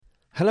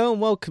Hello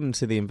and welcome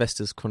to the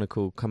Investors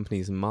Chronicle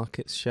Companies and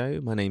Markets show.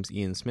 My name's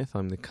Ian Smith.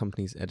 I'm the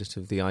company's editor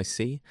of the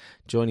IC.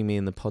 Joining me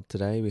in the pod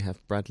today, we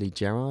have Bradley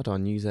Gerard, our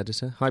news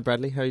editor. Hi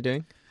Bradley, how are you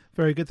doing?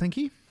 Very good, thank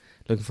you.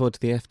 Looking forward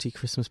to the FT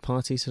Christmas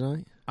party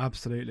tonight?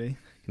 Absolutely.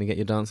 Gonna get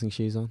your dancing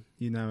shoes on?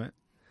 You know it.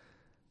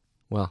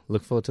 Well,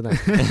 look forward to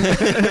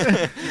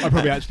that. I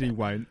probably actually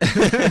won't.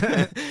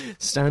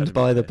 Stand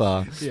by the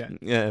bar.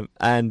 Yeah.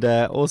 And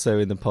also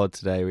in the pod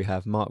today, we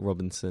have Mark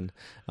Robinson,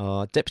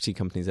 our deputy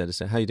company's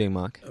editor. How are you doing,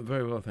 Mark?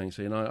 Very well, thanks,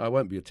 Ian. I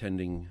won't be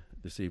attending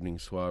this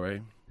evening's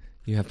soiree.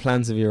 You have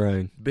plans of your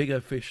own. Bigger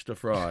fish to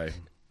fry,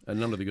 and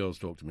none of the girls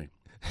talk to me.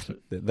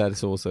 That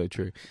is also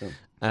true. Oh.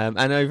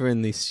 And over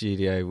in the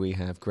studio, we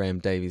have Graham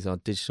Davies, our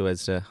digital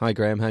editor. Hi,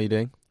 Graham. How are you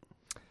doing?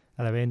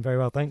 Hello, Ian. Very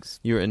well,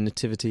 thanks. You were at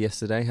Nativity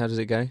yesterday. How did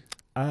it go?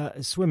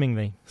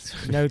 Swimmingly.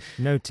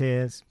 No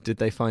tears. Did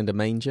they find a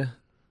manger?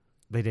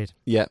 They did.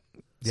 Yep.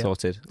 Yep.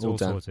 Sorted. It's all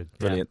done. sorted.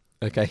 Brilliant.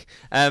 Yeah. Okay.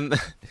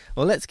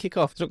 Well, let's kick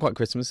off. It's not quite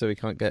Christmas, so we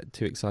can't get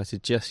too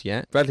excited just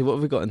yet. Bradley, what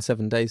have we got in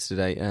 7 days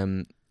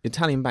today?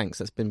 Italian banks,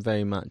 that's been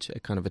very much a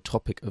kind of a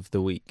topic of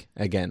the week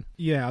again.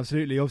 Yeah,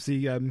 absolutely.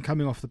 Obviously,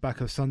 coming off the back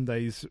of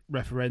Sunday's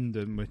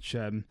referendum, which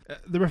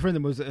the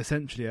referendum was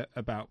essentially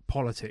about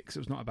politics. It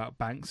was not about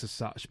banks as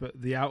such, but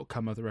the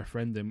outcome of the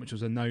referendum, which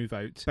was a no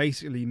vote,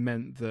 basically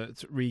meant that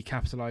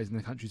recapitalising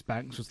the country's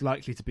banks was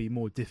likely to be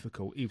more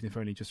difficult, even if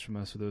only just from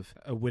a sort of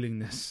a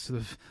willingness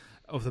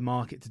of the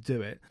market to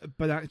do it.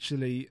 But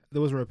actually,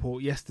 there was a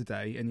report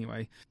yesterday,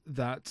 anyway,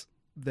 that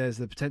there's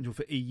the potential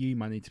for EU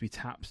money to be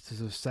tapped to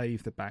sort of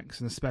save the banks,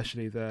 and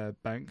especially the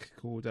bank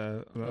called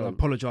I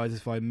apologise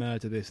if I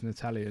murder this in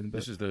Italian,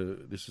 but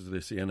this is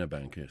the Siena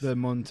Bank, yes. The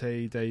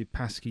Monte dei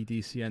Paschi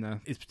di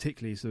Siena is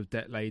particularly sort of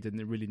debt laden,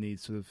 and it really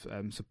needs sort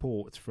of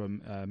support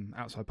from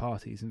outside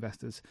parties,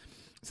 investors.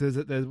 So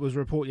there was a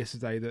report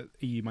yesterday that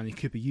EU money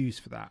could be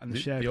used for that, and the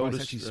share price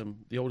actually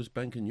the oldest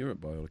bank in Europe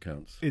by all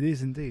accounts. It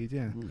is indeed,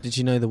 yeah. Did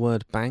you know the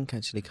word bank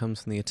actually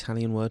comes from the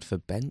Italian word for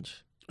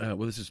bench? Well,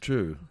 this is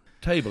true.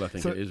 Table, I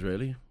think it is,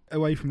 really.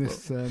 Away from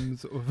this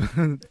sort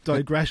of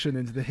digression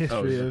into the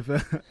history of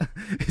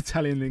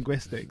Italian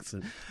linguistics.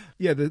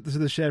 Yeah,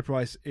 the share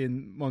price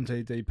in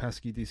Monte dei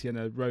Paschi di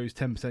Siena rose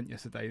 10%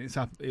 yesterday,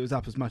 and it was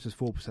up as much as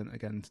 4%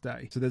 again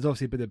today. So there's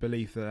obviously a bit of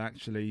belief that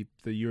actually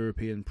the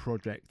European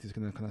project is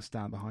going to kind of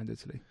stand behind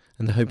Italy.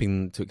 And they're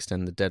hoping to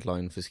extend the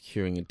deadline for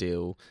securing a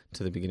deal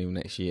to the beginning of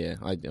next year.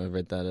 I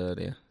read that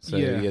earlier. So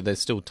yeah, there's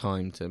still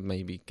time to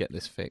maybe get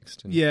this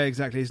fixed. Yeah,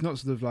 exactly. It's not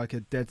sort of like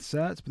a dead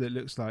cert, but it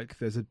looks like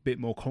there's a bit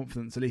more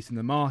confidence, at least in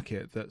the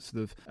market, that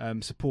sort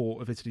of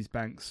support of Italy's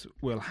banks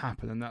will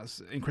happen, and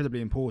that's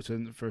incredibly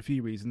important for a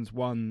few reasons.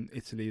 One,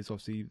 Italy is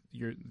obviously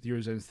the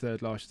Eurozone's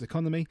third largest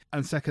economy,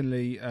 and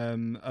secondly,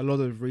 a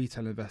lot of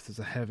retail investors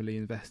are heavily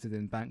invested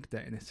in bank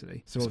debt in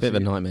Italy. So it's a bit of a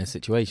nightmare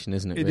situation,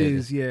 isn't it? It really?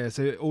 is, yeah.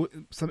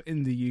 So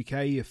in the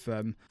UK, if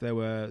there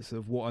were sort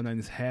of what are known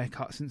as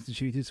haircuts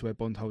instituted, so where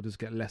bondholders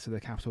get less of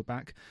their capital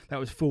back, that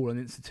would fall on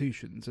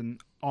institutions,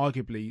 and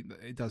arguably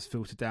it does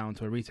filter down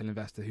to a retail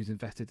investor who's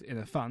invested in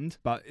a fund,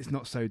 but it's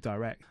not so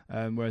direct.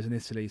 Whereas in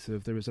Italy, sort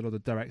of there is a lot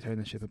of direct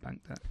ownership of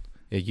bank debt.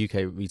 Yeah,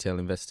 UK retail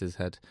investors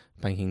had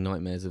banking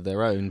nightmares of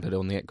their own, but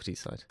on the equity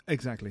side.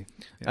 Exactly.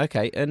 Yeah.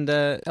 Okay, and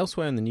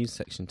elsewhere in the news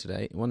section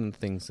today, one of the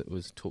things that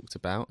was talked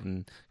about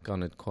and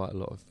garnered quite a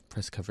lot of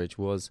press coverage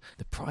was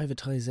the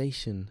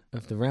privatisation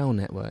of the rail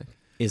network.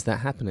 Is that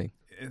happening?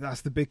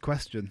 That's the big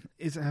question.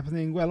 Is it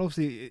happening? Well,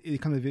 obviously,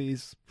 it kind of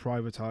is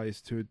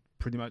privatised to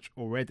pretty much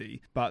already,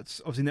 but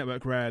obviously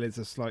Network Rail is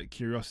a slight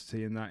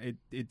curiosity in that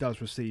it does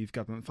receive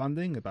government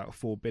funding, about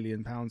 £4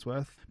 billion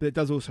worth, but it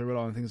does also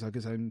rely on things like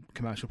its own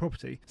commercial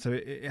property, so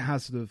it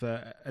has sort of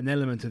an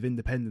element of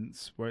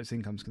independence where its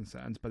income's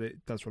concerned, but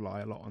it does rely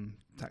a lot on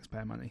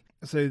taxpayer money.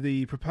 So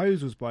the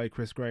proposals by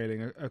Chris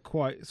Grayling are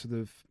quite sort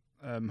of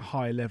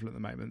high level at the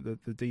moment.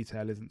 The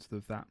detail isn't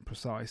sort of that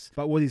precise,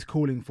 but what he's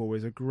calling for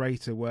is a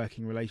greater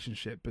working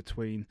relationship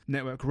between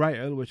Network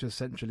Rail, which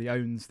essentially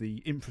owns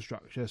the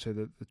infrastructure, so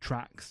the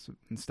tracks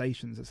and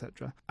stations,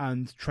 etc.,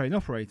 and train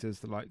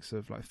operators, the likes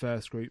of like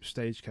First Group,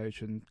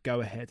 Stagecoach, and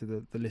Go Ahead,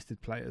 are the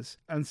listed players.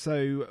 And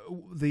so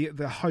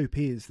the hope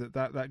is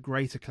that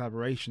greater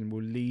collaboration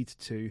will lead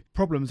to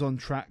problems on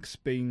tracks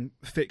being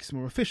fixed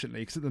more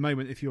efficiently, because at the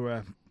moment, if you're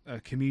a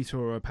commuter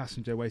or a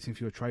passenger waiting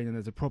for your train and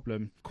there's a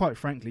problem, quite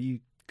frankly, you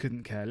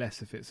couldn't care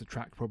less if it's a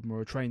track problem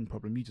or a train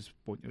problem. You just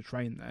want your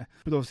train there.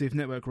 But obviously, if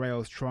Network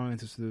Rail is trying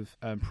to sort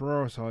of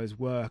prioritise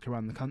work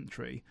around the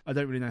country, I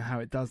don't really know how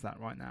it does that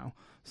right now.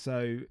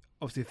 So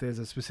obviously, if there's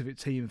a specific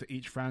team for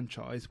each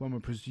franchise, one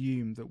would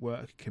presume that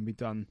work can be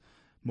done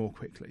more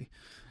quickly.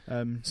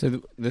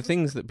 So the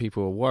things that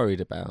people are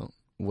worried about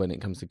when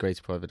it comes to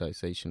greater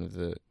privatisation of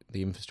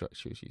the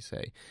infrastructure, as you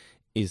say,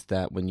 is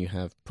that when you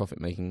have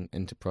profit-making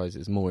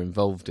enterprises more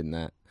involved in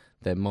that,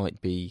 there might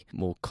be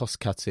more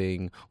cost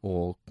cutting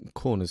or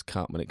corners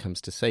cut when it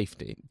comes to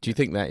safety. Do you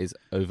think that is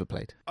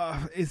overplayed?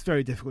 It's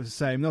very difficult to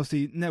say. I mean,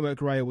 obviously,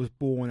 Network Rail was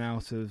born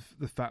out of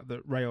the fact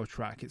that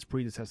Railtrack, its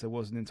predecessor,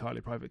 was an entirely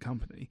private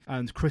company,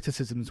 and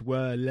criticisms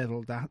were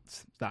levelled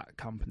at that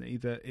company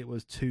that it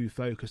was too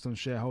focused on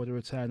shareholder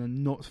return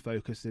and not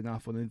focused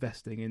enough on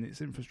investing in its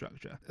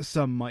infrastructure.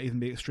 Some might even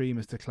be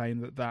extremists to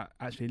claim that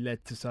actually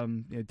led to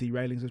some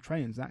derailings of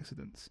trains and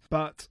accidents.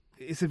 But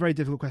it's a very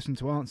difficult question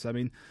to answer. I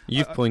mean,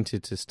 you've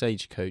pointed to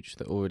Stagecoach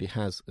that already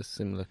has a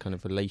similar kind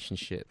of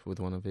relationship with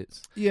one of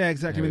its. Yeah,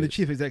 exactly. I mean, the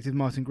chief executive,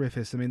 Martin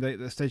Griffiths, I mean,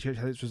 the Stagecoach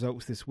had its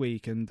results this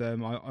week, and I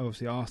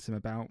obviously asked him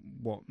about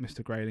what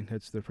Mr. Grayling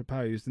had sort of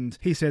proposed, and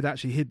he said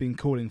actually he'd been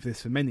calling for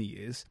this for many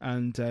years,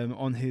 and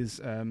on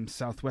his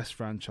Southwest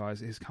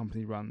franchise his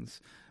company runs,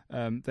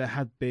 there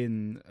had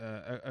been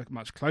a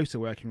much closer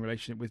working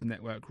relationship with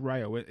Network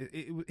Rail.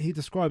 He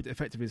described it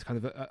effectively as kind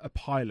of a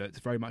pilot,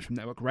 very much from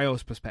Network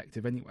Rail's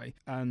perspective anyway.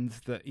 And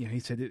that he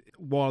said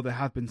while there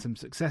have been some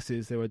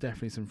successes, there were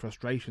definitely some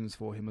frustrations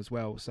for him as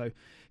well. So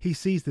he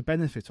sees the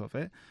benefit of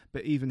it,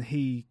 but even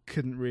he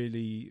couldn't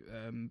really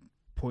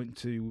point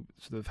to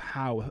sort of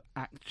how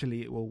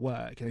actually it will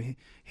work.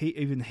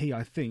 He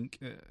I think,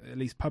 at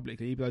least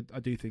publicly, but I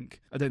don't think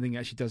he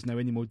actually does know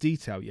any more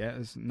detail yet,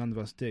 as none of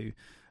us do,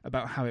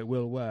 about how it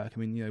will work. I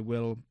mean,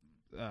 will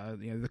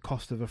the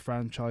cost of a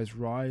franchise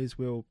rise?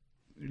 Will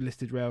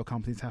listed rail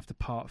companies have to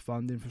part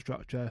fund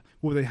infrastructure?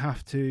 Will they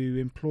have to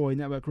employ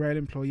Network Rail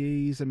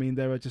employees? I mean,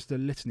 there are just a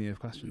litany of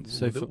questions.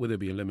 So will there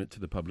be a limit to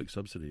the public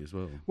subsidy as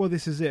well? Well,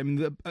 this is it. I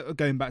mean,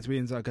 going back to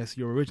Ian's, I guess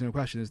your original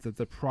question is the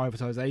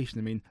privatisation.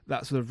 I mean,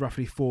 that's sort of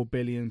roughly £4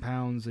 billion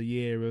a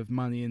year of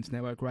money into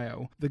Network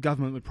Rail. The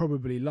government would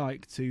probably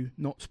like to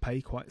not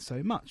pay quite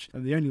so much,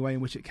 and the only way in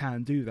which it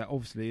can do that,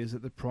 obviously, is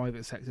that the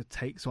private sector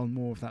takes on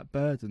more of that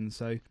burden.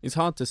 So it's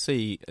hard to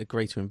see a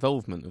greater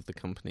involvement of the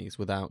companies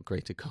without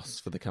greater costs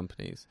for the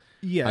companies,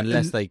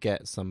 unless they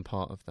get some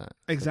part of that.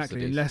 Exactly,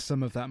 subsidies. Unless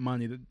some of that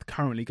money that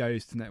currently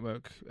goes to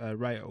Network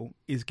Rail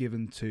is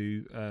given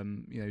to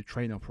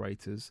train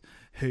operators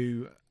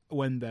who,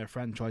 when their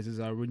franchises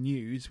are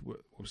renewed,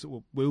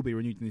 will be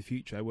renewed in the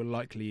future, will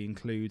likely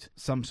include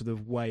some sort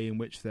of way in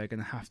which they're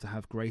going to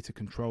have greater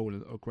control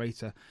or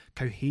greater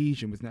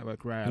cohesion with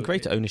Network Rail. And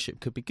greater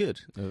ownership could be good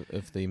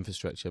of the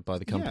infrastructure by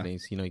the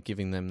companies,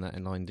 giving them that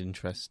aligned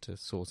interest to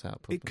sort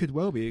out problems. It could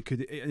well be.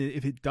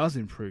 If it does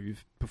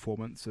improve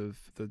performance of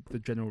the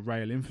general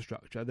rail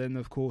infrastructure, then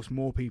of course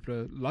more people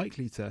are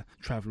likely to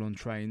travel on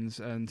trains,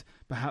 and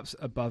perhaps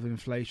above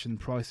inflation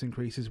price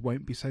increases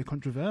won't be so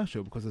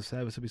controversial because the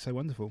service will be so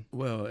wonderful.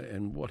 Well,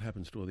 and what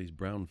happens to all these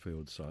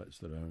brownfield sites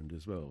that are owned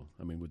as well?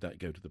 I mean, would they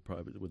go to the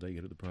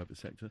private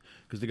sector?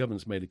 Because the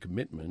government's made a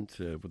commitment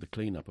for the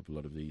clean-up of a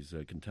lot of these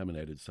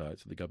contaminated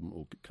sites. The government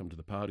will come to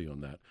the party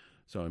on that.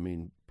 So, I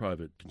mean,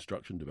 private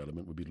construction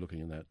development would be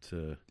looking at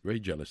that very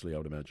jealously, I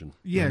would imagine.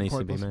 Yeah, needs quite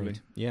to be possibly.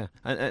 Made. Yeah,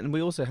 and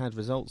we also had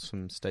results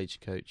from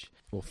Stagecoach,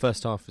 or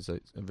first half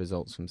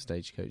results from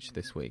Stagecoach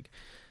this week.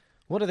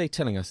 What are they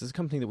telling us? It's a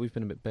company that we've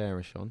been a bit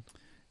bearish on.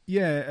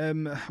 Yeah,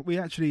 we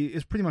actually,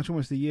 it's pretty much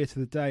almost a year to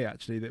the day,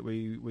 actually, that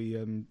we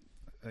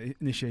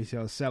initiated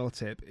our sell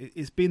tip.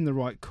 It's been the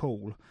right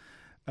call.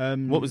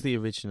 What was the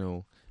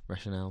original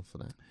rationale for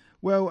that?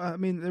 Well, I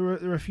mean, there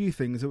are a few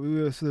things that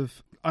we were sort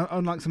of,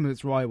 unlike some of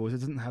its rivals, it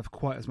doesn't have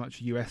quite as much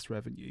US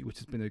revenue, which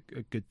has been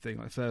a good thing.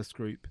 Like First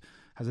Group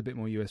has a bit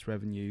more US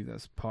revenue.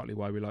 That's partly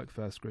why we like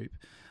First Group.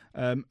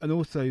 And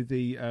also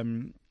the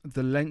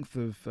length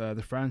of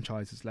the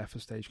franchises left for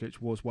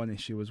Stagecoach was one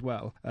issue as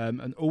well.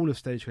 And all of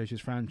Stagecoach's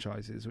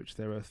franchises, which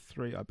there are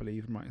 3, I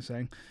believe, I'm right in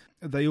saying,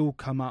 they all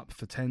come up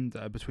for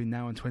tender between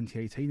now and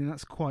 2018, and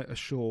that's quite a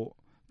short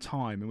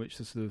time in which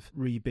to sort of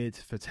rebid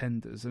for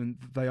tenders, and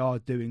they are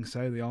doing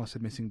so. They are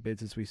submitting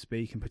bids as we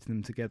speak and putting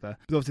them together.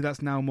 But obviously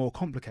that's now more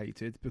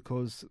complicated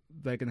because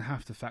they're going to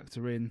have to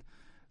factor in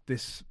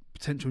this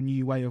potential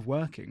new way of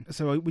working.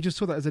 So we just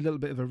saw that as a little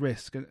bit of a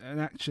risk, and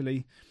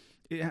actually,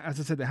 as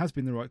I said, it has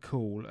been the right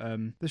call.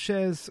 The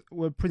shares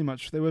were pretty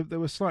much, they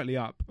were slightly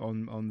up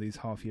on these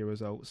half-year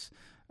results.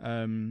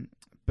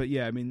 But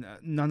yeah, I mean,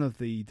 none of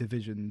the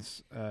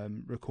divisions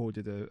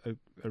recorded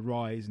a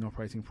rise in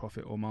operating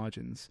profit or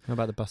margins. How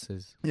about the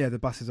buses? Yeah, the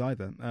buses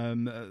either.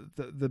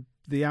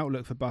 The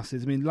outlook for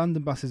buses, I mean,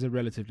 London buses are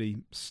relatively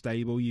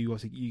stable. You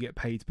get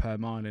paid per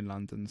mile in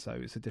London, so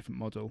it's a different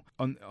model.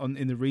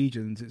 In the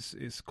regions,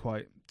 it's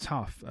quite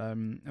tough. I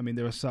mean,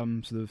 there are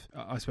some sort of,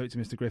 I spoke to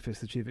Mr. Griffiths,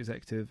 the chief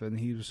executive, and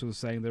he was sort of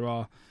saying there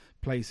are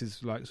places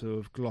like sort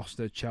of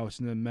Gloucester,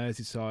 Cheltenham and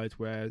Merseyside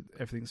where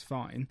everything's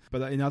fine,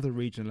 but in other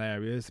regional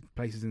areas,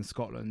 places in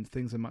Scotland,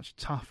 things are much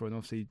tougher. And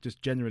obviously,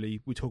 just generally,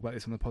 we talk about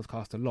this on the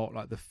podcast a lot,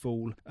 like the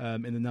fall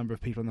in the number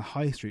of people on the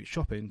high street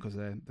shopping because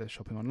they're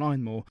shopping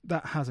online more.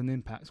 That has an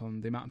impact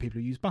on the amount of people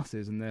who use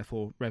buses and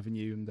therefore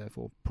revenue and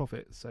therefore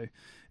profits. So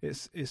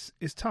it's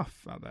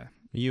tough out there.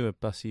 Are you a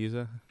bus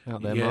user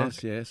out there,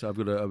 Mark? Yes. I've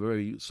got a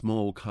very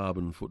small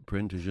carbon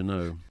footprint, as you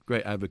know.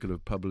 Great advocate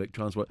of public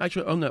transport.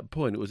 Actually, on that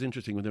point, it was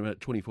interesting, within about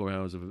 24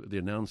 hours of the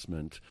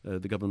announcement,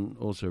 the government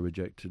also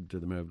rejected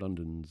the Mayor of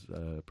London's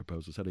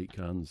proposal, Sadiq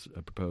Khan's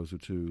proposal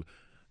to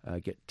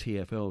get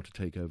TfL to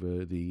take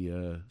over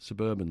the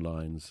suburban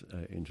lines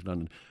into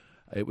London.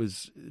 It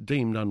was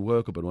deemed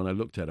unworkable. When I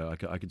looked at it,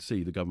 I could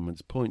see the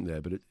government's point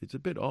there, but it's a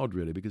bit odd,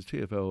 really, because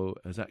TfL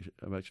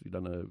have actually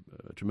done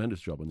a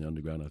tremendous job on the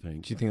Underground, I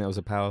think. Do you think that was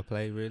a power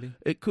play, really?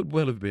 It could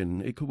well have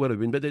been.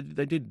 But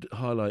they did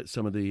highlight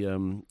some of the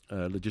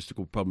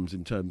logistical problems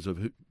in terms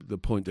of the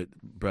point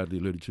that Bradley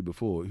alluded to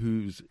before,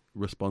 who's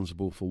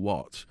responsible for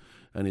what.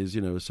 And is,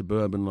 a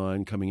suburban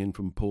line coming in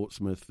from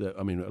Portsmouth,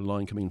 a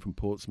line coming in from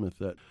Portsmouth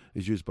that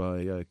is used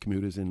by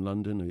commuters in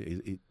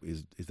London.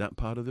 Is that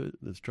part of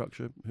the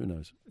structure? Who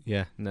knows?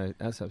 Yeah, no,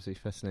 that's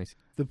absolutely fascinating.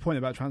 The point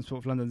about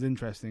Transport for London is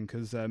interesting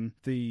because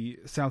the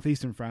South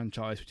Eastern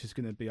franchise, which is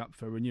going to be up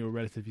for renewal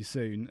relatively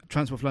soon,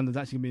 Transport for London is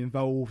actually going to be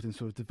involved in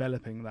sort of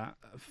developing that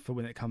for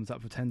when it comes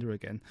up for tender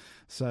again.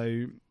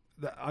 So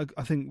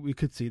I think we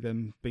could see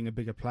them being a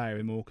bigger player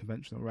in more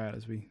conventional rail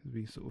as we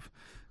sort of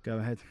go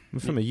ahead.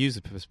 From a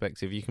user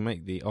perspective, you can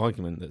make the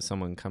argument that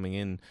someone coming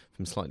in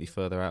from slightly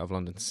further out of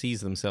London sees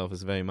themselves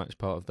as very much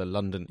part of the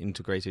London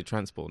integrated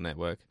transport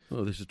network.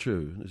 Well, this is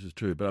true.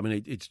 But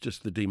it's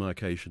just the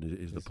demarcation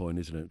is the point,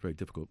 isn't it? Very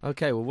difficult.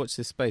 Okay, well, watch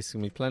this space. There's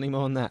going to be plenty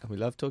more on that. We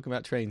love talking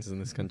about trains in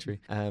this country.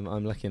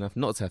 I'm lucky enough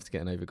not to have to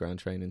get an overground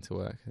train into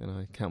work, and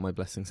I count my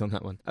blessings on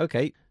that one.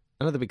 Okay.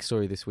 Another big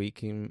story this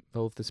week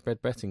involved the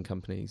spread betting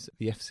companies.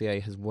 The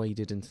FCA has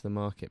waded into the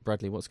market.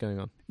 Bradley, what's going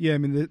on? Yeah,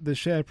 the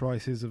share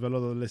prices of a lot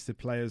of the listed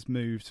players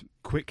moved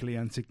quickly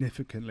and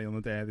significantly on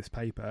the day of this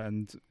paper,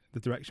 and the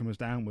direction was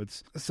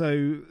downwards.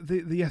 So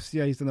the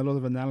FCA has done a lot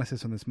of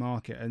analysis on this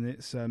market, and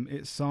its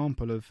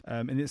sample of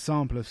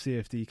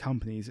CFD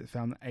companies, it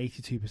found that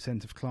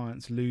 82% of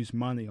clients lose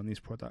money on these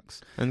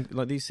products. And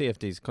like these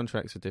CFDs,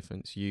 contracts are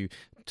different. You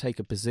take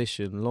a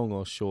position, long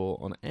or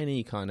short, on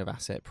any kind of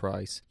asset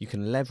price. You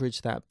can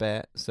leverage that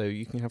bet, so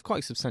you can have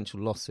quite substantial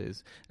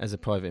losses as a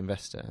private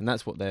investor, and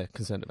that's what they're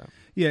concerned about.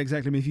 Yeah,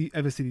 exactly. I mean, if you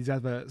ever see these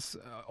adverts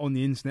on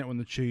the internet or on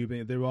the tube,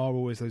 there are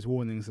always those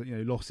warnings that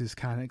losses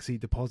can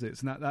exceed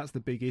deposits, and that's the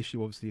big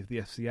issue, obviously, of the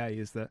FCA,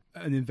 is that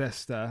an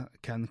investor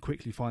can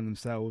quickly find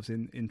themselves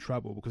in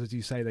trouble because, as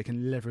you say, they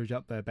can leverage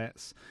up their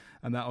bets,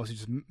 and that obviously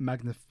just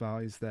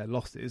magnifies their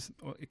losses,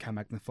 or it can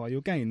magnify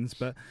your gains,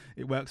 but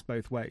it works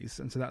both ways,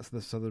 and so that's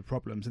the sort of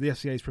problem. So the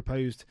FCA's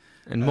proposed,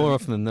 and more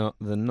often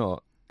than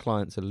not,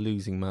 clients are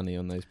losing money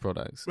on those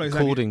products, well,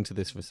 exactly. According to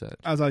this research.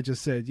 As I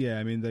just said, yeah,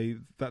 I mean,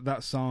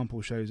 that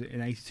sample shows that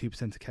in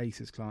 82% of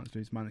cases, clients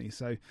lose money.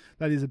 So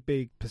that is a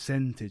big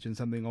percentage, and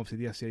something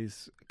obviously the FCA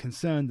is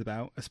concerned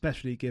about,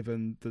 especially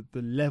given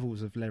the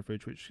levels of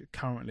leverage which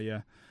currently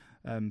are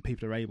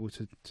people are able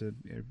to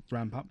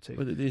ramp up to.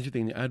 Well, the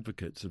interesting thing,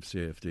 advocates of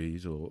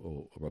CFDs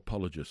or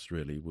apologists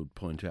really would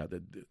point out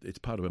that it's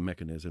part of a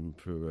mechanism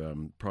for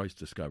price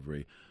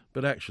discovery.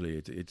 But actually,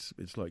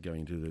 it's like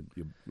going to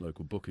your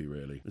local bookie,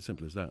 really. As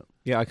simple as that.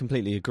 Yeah, I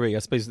completely agree. I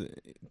suppose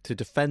to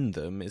defend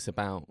them, it's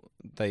about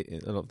a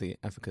lot of the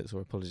advocates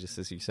or apologists,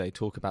 as you say,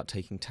 talk about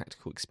taking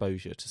tactical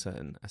exposure to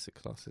certain asset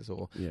classes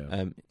or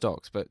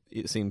stocks. But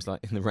it seems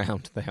like in the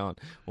round they aren't,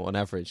 or on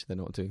average, they're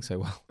not doing so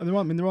well.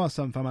 And there are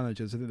some fund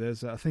managers.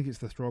 I think it's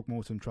the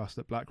Throgmorton Trust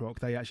at BlackRock.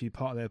 They actually,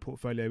 part of their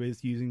portfolio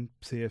is using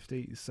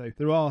CFDs. So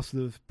there are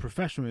sort of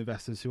professional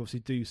investors who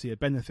obviously do see a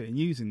benefit in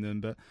using them,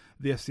 but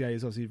the FCA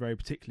is obviously very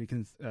particularly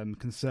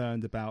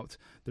concerned about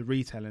the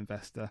retail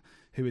investor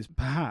who is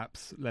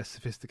perhaps less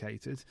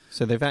sophisticated.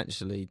 So they've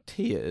actually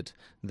tiered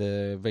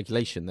the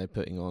regulation they're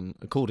putting on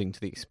according to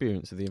the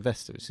experience of the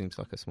investor, which seems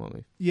like a smart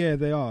move. Yeah,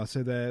 they are.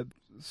 So they're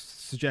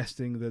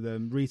suggesting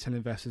that retail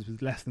investors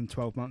with less than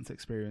 12 months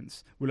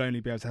experience will only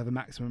be able to have a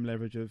maximum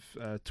leverage of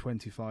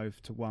 25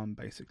 to 1,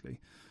 basically.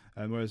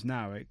 Whereas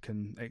now it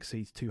can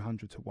exceed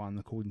 200 to 1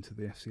 according to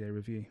the FCA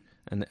review.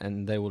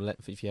 And they will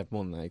if you have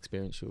more than that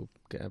experience, you'll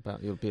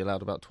be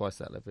allowed about twice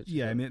that leverage.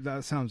 Yeah, I mean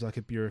that sounds like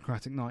a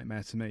bureaucratic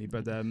nightmare to me.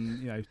 But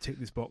tick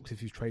this box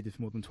if you've traded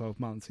for more than 12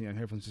 months.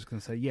 Everyone's just going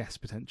to say yes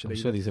potentially.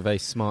 I'm sure these are very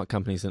smart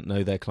companies that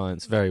know their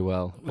clients very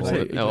well,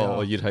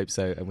 or you'd hope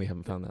so, and we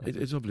haven't found that.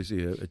 It's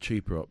obviously a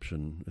cheaper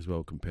option as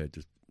well compared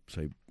to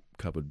say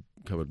covered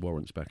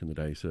warrants back in the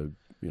day. So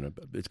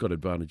it's got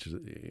advantages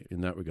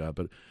in that regard.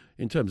 But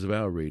in terms of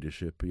our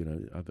readership,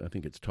 I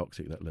think it's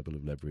toxic, that level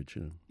of leverage.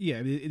 Yeah,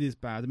 it is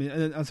bad. I mean,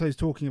 and so he's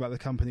talking about the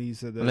companies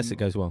that unless it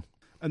goes well.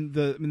 And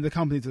the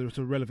companies that are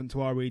sort of relevant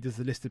to our readers,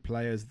 the listed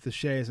players, the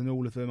shares in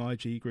all of them,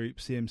 IG Group,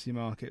 CMC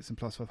Markets and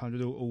Plus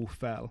 500 all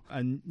fell.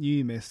 And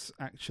Numis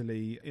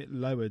actually, it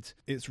lowered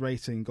its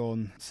rating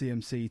on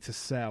CMC to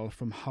sell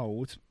from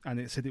hold, and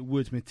it said it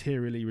would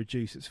materially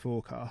reduce its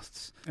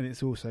forecasts. And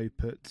it's also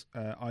put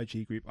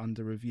IG Group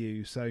under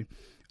review. So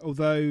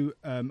although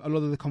a lot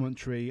of the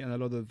commentary and a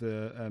lot of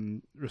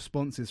the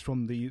responses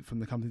from the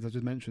companies I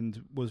just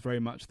mentioned was very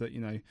much that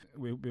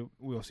we're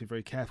obviously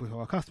very careful who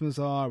our customers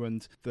are,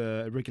 and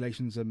the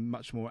regulations are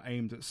much more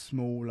aimed at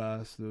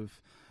smaller sort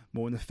of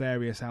more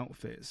nefarious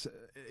outfits,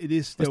 it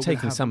is still It's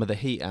taking some of the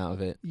heat out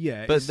of it.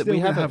 Yeah, but it's still we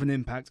going to have have an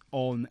impact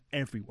on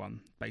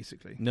everyone,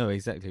 basically. No,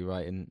 exactly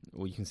right, and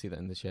you can see that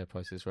in the share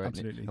prices, right?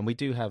 Absolutely. And we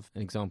do have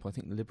an example. I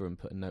think Liberum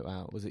put a note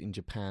out. Was it in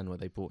Japan where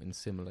they brought in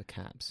similar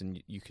caps,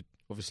 and you could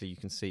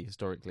see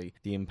historically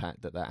the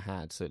impact that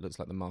had. So it looks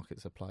like the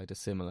market's applied a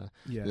similar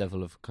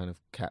level of kind of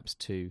caps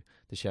to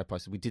the share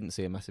prices. We didn't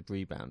see a massive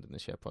rebound in the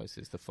share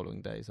prices the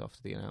following days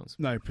after the announcement.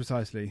 No,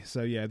 precisely.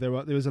 So yeah, there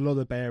was a lot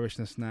of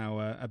bearishness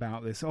now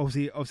about this.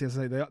 Obviously, as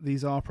I say,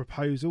 these are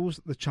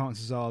proposals. The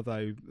chances are,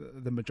 though,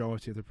 the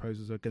majority of the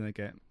proposals are going to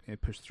get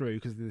pushed through,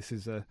 because this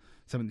is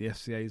something the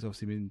FCA has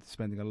obviously been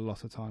spending a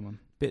lot of time on.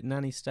 Bit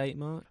nanny state,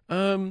 Mark?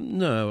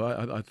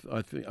 No,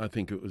 I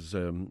think it was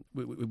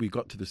we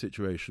got to the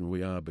situation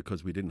we are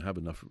because we didn't have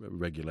enough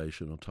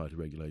regulation or tighter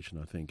regulation,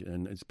 I think,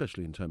 and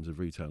especially in terms of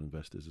retail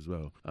investors as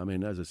well. I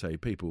mean, as I say,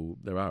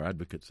 there are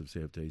advocates of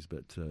CFDs,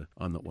 but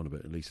I'm not one of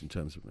it, at least in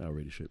terms of our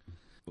readership.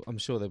 I'm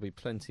sure there'll be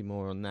plenty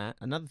more on that.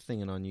 Another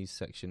thing in our news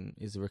section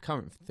is a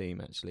recurrent theme,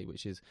 actually,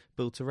 which is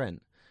build to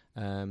rent.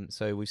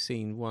 So we've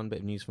seen one bit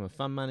of news from a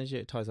fund manager.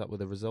 It ties up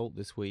with a result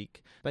this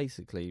week.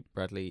 Basically,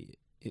 Bradley,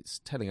 it's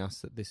telling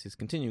us that this is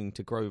continuing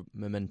to grow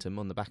momentum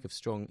on the back of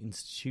strong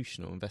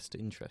institutional investor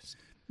interest.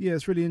 Yeah,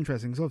 it's really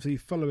interesting, because obviously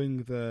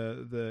following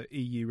the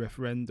EU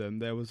referendum,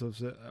 there was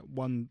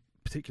one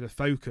particular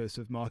focus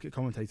of market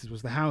commentators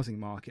was the housing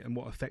market and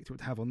what effect it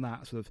would have on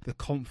that, sort of the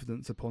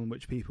confidence upon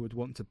which people would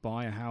want to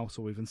buy a house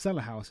or even sell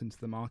a house into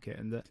the market,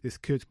 and that this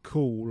could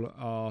cool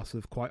our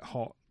sort of quite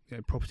hot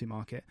property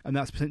market. And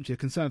that's potentially a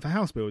concern for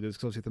house builders,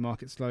 because obviously if the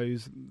market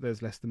slows,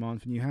 there's less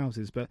demand for new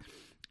houses. But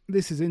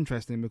this is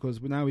interesting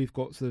because now we've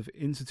got sort of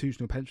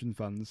institutional pension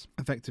funds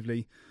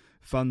effectively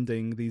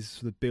funding these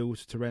sort of build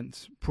to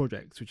rent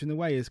projects, which in a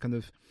way is kind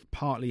of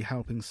partly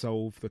helping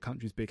solve the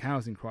country's big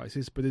housing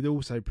crisis, but it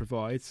also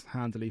provides,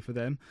 handily for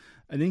them,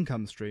 an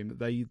income stream that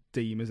they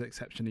deem as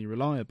exceptionally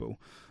reliable.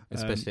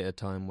 Especially at a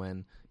time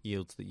when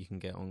yields that you can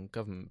get on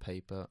government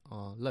paper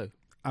are low.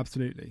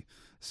 Absolutely.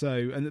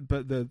 So,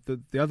 but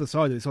the other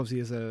side of this, obviously,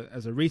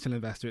 as a retail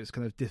investor, it's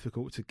kind of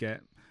difficult to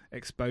get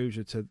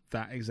exposure to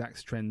that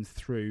exact trend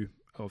through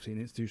obviously an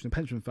institutional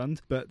pension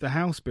fund, but the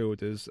house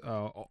builders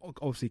are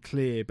obviously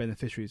clear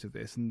beneficiaries of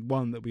this, and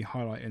one that we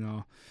highlight in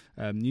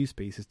our news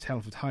piece is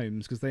Telford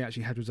Homes, because they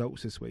actually had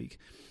results this week,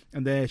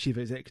 and their chief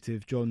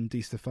executive John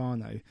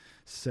DiStefano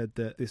said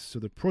that this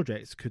sort of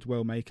project could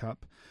well make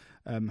up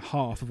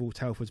half of all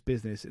Telford's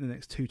business in the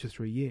next 2 to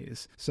 3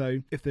 years.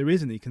 So if there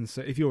is any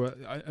concern, if you're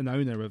an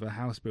owner of a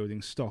house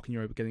building stock and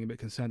you're getting a bit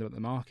concerned about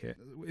the market,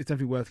 it's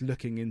definitely worth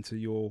looking into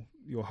your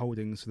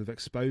holdings sort of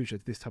exposure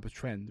to this type of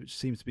trend, which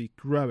seems to be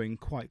growing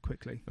quite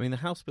quickly. I mean, the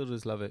house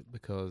builders love it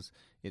because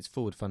it's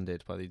forward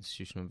funded by the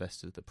institutional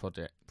investors, the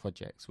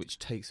projects, which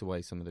takes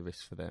away some of the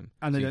risk for them.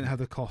 And they don't have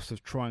the cost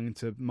of trying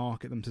to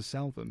market them to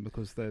sell them,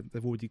 because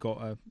they've already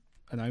got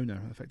an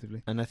owner,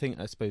 effectively. And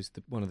I suppose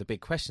one of the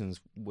big questions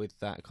with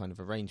that kind of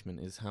arrangement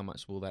is how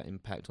much will that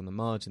impact on the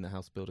margin the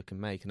house builder can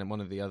make. And then one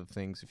of the other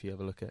things, if you have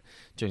a look at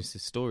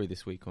Jones's story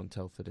this week on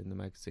Telford in the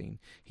magazine,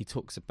 he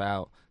talks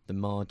about the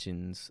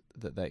margins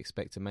that they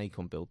expect to make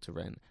on build to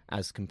rent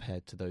as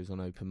compared to those on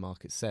open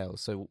market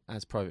sales. So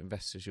as private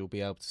investors, you'll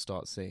be able to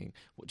start seeing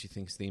what do you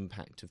think is the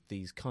impact of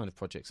these kind of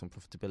projects on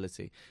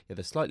profitability. Yeah,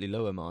 they're slightly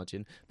lower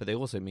margin, but they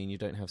also mean you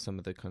don't have some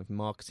of the kind of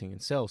marketing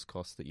and sales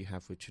costs that you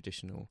have with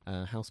traditional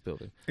house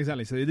building.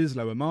 Exactly. So it is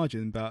lower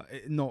margin, but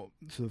not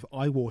sort of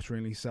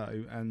eye-wateringly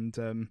so.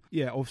 And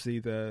obviously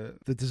the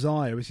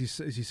desire, as you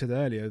said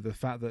earlier, the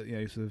fact that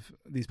sort of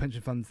these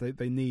pension funds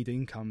they need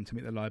income to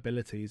meet their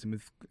liabilities, and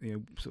with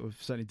sort of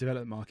certainly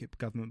developed market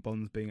government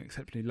bonds being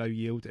exceptionally low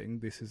yielding,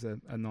 this is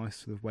a nice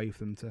sort of way for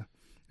them to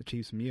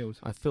achieve some yield.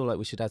 I feel like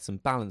we should add some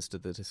balance to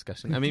the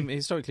discussion. I mean,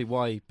 historically,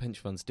 why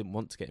pension funds didn't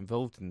want to get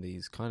involved in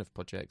these kind of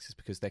projects is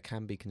because there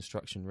can be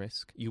construction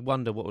risk. You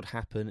wonder what would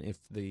happen if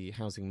the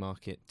housing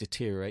market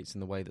deteriorates in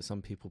the way that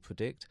some people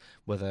predict,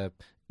 whether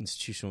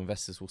institutional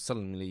investors will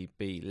suddenly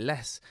be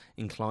less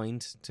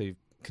inclined to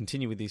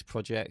continue with these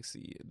projects.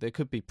 There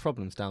could be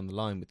problems down the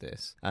line with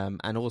this,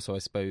 and also I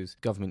suppose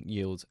government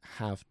yields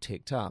have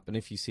ticked up, and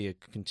if you see a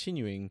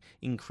continuing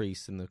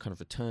increase in the kind of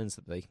returns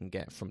that they can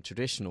get from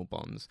traditional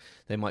bonds,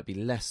 they might be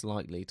less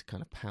likely to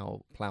kind of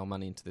plough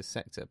money into this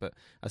sector. But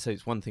I say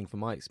it's one thing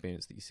from my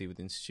experience that you see with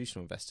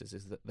institutional investors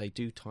is that they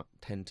do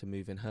tend to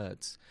move in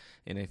herds,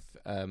 and if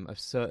a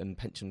certain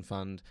pension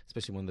fund,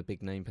 especially one of the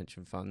big name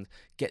pension funds,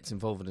 gets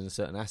involved in a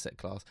certain asset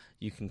class,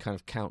 you can kind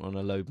of count on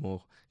a load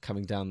more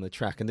coming down the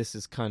track. And this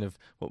is kind of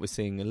what we're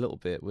seeing a little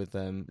bit with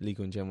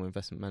Legal and General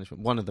Investment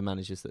Management, one of the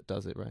managers that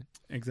does it, right?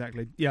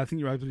 Exactly. Yeah, I think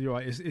you're absolutely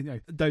right. It's,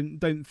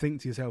 don't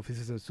think to yourself this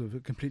is a sort of a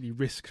completely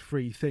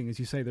risk-free thing. As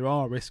you say, there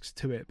are risks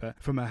to it,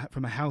 but from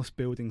a house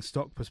building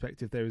stock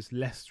perspective, there is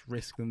less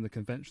risk than the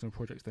conventional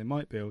projects they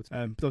might build.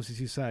 But obviously,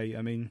 as you say,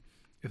 I mean,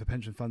 if a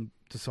pension fund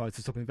decides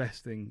to stop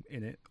investing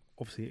in it,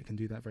 obviously it can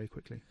do that very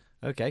quickly.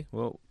 Okay,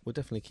 well, we'll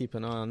definitely keep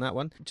an eye on that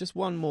one. Just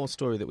one more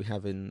story that we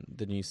have in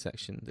the news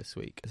section this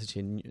week. It's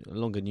actually a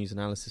longer news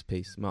analysis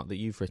piece, Mark, that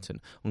you've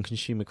written on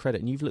consumer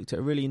credit. And you've looked at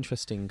a really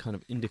interesting kind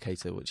of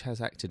indicator which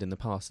has acted in the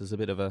past as a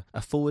bit of a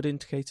forward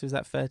indicator. Is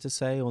that fair to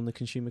say on the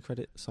consumer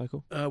credit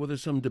cycle? Well,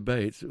 there's some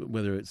debate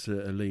whether it's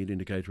a lead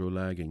indicator or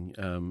lagging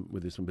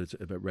with this one, but it's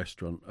about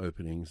restaurant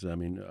openings. I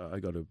mean, I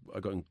got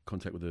in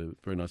contact with the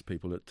very nice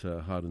people at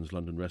Harden's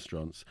London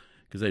Restaurants,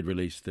 because they'd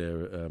released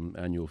their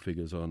annual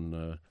figures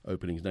on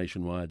openings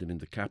nationwide and in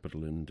the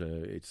capital, and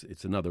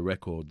it's another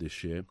record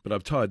this year. But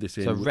I've tied this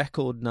in. So a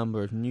record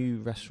number of new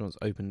restaurants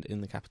opened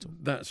in the capital.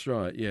 That's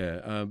right,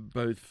 yeah.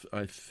 Both,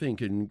 I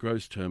think, in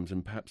gross terms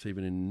and perhaps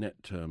even in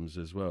net terms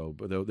as well.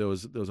 But there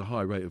was a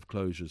high rate of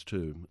closures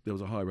too. There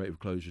was a high rate of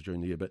closures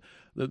during the year. But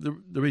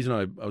the reason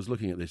I was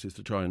looking at this is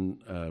to try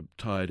and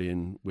tie it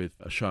in with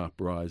a sharp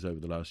rise over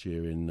the last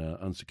year in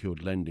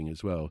unsecured lending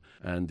as well,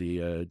 and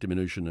the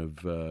diminution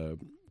of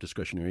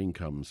discretionary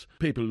incomes.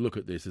 People look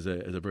at this as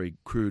a very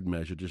crude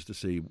measure just to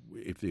see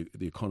if the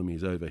economy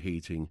is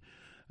overheating.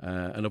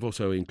 And I've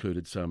also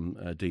included some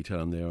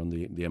detail in there on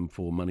the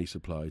M4 money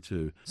supply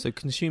too. So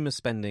consumer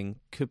spending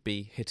could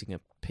be hitting a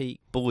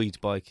peak,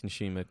 buoyed by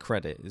consumer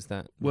credit. Is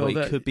that what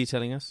it could be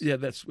telling us? Yeah,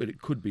 that's what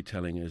it could be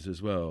telling us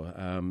as well.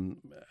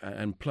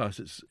 And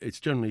plus, it's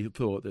generally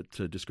thought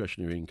that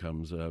discretionary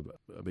incomes are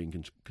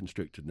being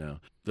constricted now.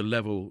 The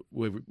level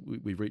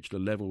we've reached a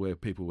level where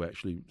people will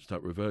actually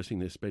start reversing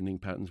their spending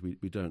patterns.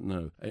 We don't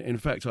know. In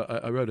fact,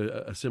 I wrote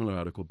a similar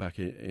article back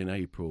in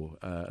April,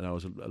 and I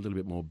was a little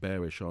bit more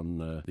bearish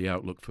on the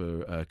outlook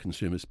for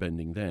consumer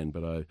spending then.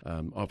 But I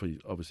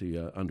obviously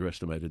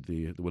underestimated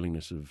the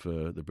willingness of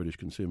the British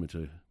consumer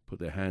to put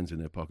their hands in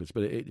their pockets.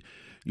 But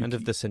and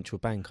of the central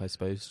bank, I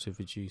suppose, to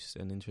reduce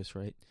an interest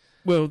rate.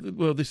 Well,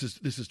 this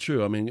is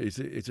true. I mean, it's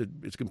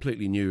a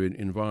completely new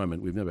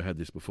environment. We've never had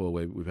this before,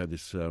 where we've had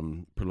this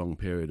prolonged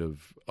period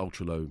of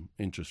ultra low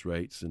interest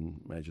rates,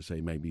 and as you say,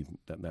 maybe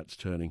that's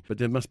turning. But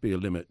there must be a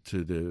limit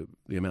to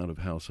the amount of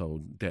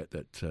household debt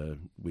that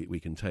we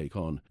can take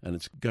on, and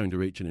it's going to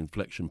reach an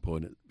inflection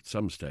point at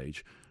some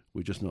stage.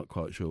 We're just not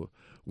quite sure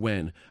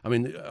when. I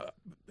mean,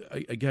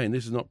 again,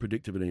 this is not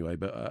predictive in any way,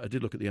 but I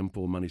did look at the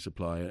M4 money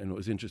supply, and it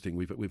was interesting.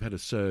 We've had a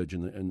surge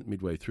in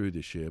midway through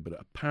this year, but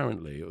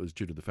apparently it was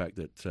due to the fact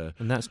that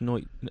and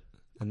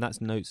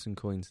that's notes and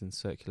coins in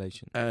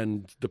circulation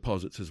and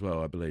deposits as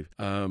well, I believe.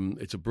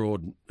 It's a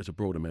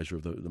broader measure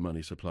of the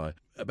money supply.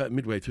 About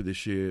midway through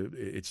this year,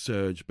 it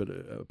surged, but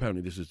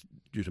apparently this is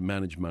due to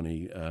managed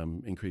money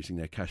increasing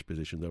their cash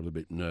position. They were a little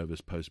bit nervous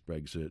post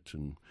Brexit,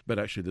 but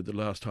actually the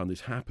last time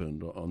this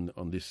happened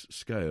on this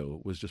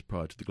scale was just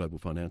prior to the global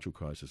financial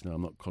crisis. Now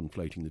I'm not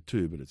conflating the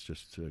two, but it's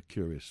just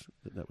curious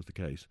that was the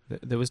case.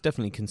 There was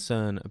definitely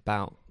concern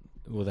about,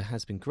 well, there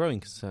has been growing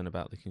concern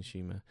about the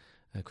consumer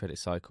credit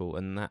cycle,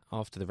 and that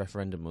after the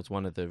referendum was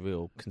one of the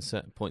real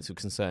points of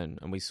concern,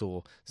 and we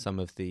saw some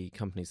of the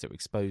companies that were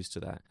exposed to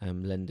that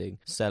lending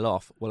sell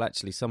off. Well,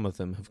 actually some of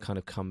them have kind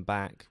of come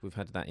back. We've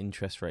had that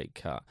interest rate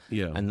cut,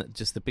 and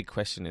just the big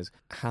question is,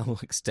 how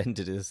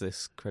extended is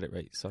this credit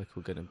rate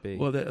cycle going to be?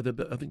 Well,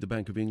 I think the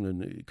Bank of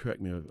England, correct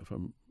me if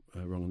I'm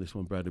wrong on this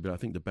one, Bradley, but I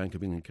think the Bank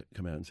of England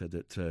came out and said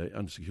that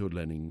unsecured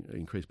lending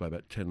increased by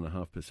about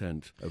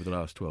 10.5% over the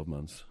last 12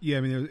 months. Yeah,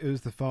 I mean, it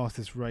was the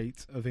fastest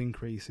rate of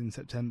increase in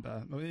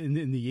September, in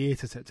the year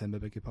to September,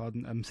 beg your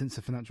pardon, since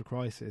the financial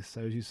crisis.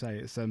 So as you say,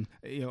 it's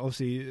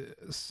obviously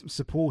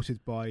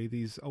supported by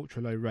these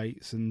ultra low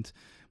rates, and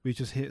we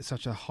just hit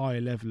such a high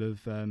level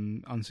of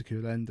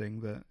unsecured lending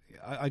that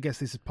I guess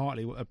this is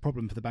partly a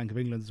problem for the Bank of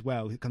England as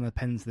well. It kind of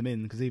pens them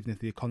in, because even if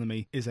the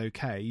economy is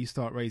okay, you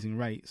start raising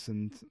rates,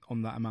 and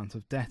on that amount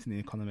of debt in the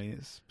economy,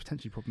 it's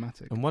potentially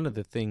problematic. And one of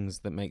the things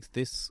that makes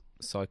this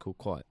cycle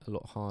quite a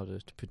lot harder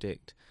to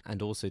predict,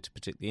 and also to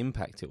predict the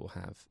impact it will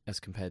have as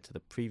compared to the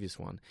previous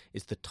one,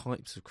 is the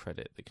types of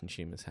credit that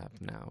consumers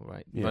have now,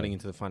 right? Yeah. Running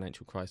into the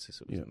financial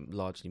crisis, it was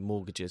largely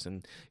mortgages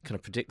and kind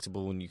of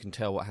predictable, and you can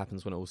tell what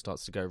happens when it all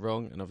starts to go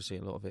wrong, and obviously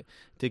a lot of it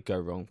did go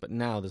wrong. But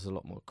now there's a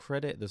lot more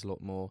credit, there's a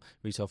lot more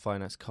retail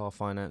finance, car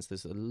finance,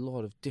 there's a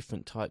lot of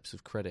different types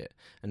of credit,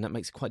 and that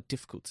makes it quite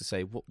difficult to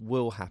say what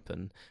will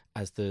happen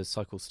as the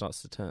cycle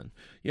starts to turn.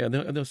 Yeah,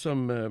 there's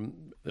some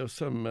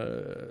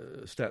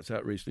stats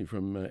out recently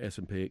from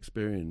S&P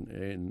Experian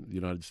in the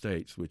United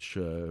States, which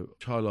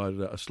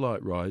highlighted a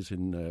slight rise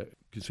in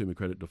consumer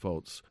credit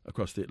defaults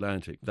across the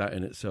Atlantic. That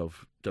in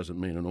itself doesn't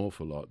mean an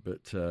awful lot,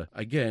 but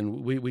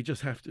again, we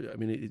just have to. I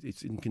mean,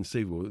 it's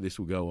inconceivable that this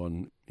will go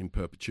on in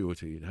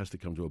perpetuity. It has to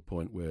come to a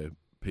point where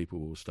people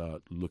will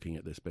start looking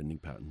at their spending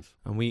patterns.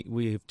 And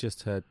we have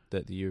just heard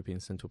that the European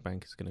Central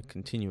Bank is going to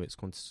continue its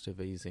quantitative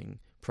easing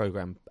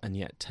program and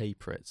yet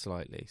taper it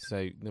slightly.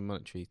 So the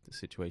monetary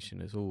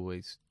situation is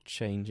always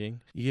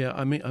changing. Yeah,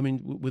 I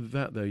mean, with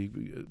that though,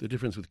 the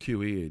difference with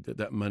QE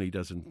that money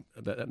doesn't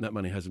that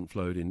money hasn't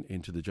flowed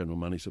into the general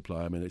money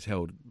supply. I mean, it's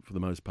held for the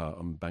most part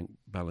on bank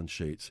balance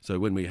sheets. So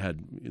when we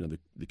had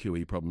the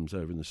QE problems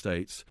over in the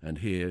States and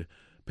here,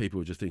 people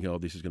were just thinking, oh,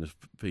 this is going to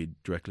feed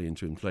directly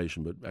into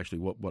inflation. But actually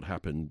what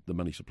happened, the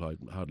money supply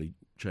hardly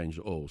changed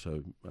at all.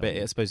 So, but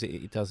I suppose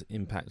it does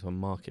impact on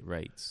market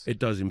rates. It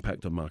does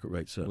impact on market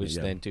rates, certainly, which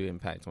then do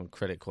impact on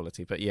credit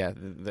quality. But yeah,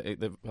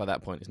 by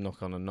that point, it's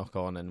knock on and knock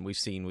on, and we've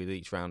seen with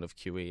each round of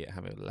QE it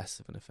having less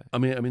of an effect. I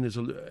mean,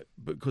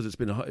 because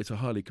it's a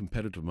highly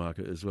competitive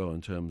market as well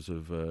in terms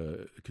of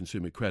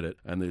consumer credit,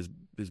 and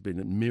there's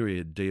been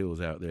myriad deals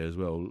out there as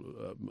well,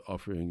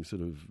 offering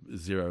sort of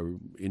zero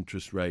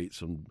interest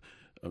rates and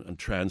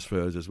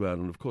transfers as well,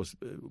 and of course,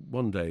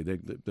 one day they're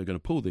going to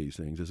pull these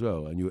things as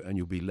well, and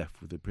you'll be left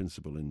with the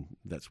principal, and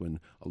that's when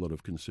a lot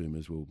of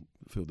consumers will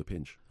feel the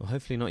pinch. Well,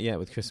 hopefully not yet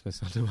with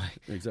Christmas underway.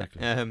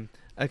 Exactly.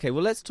 Okay,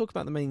 well, let's talk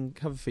about the main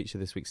cover feature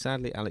this week.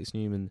 Sadly, Alex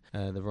Newman,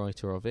 the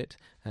writer of it,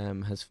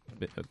 has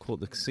caught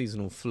the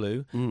seasonal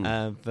flu.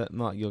 But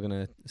Mark, you're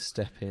going to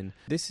step in.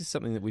 This is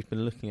something that we've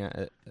been looking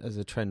at as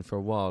a trend for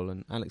a while,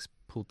 and Alex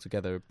pulled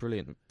together a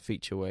brilliant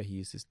feature where he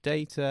uses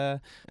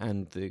data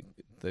and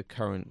the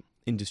current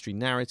industry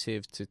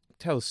narrative to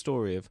tell a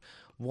story of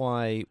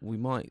why we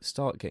might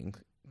start getting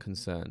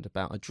concerned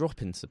about a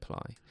drop in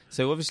supply.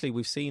 So obviously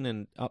we've seen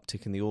an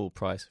uptick in the oil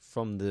price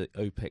from the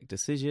OPEC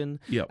decision,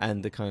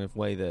 and the kind of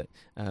way that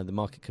the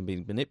market can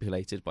be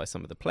manipulated by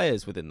some of the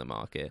players within the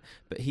market.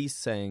 But he's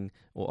saying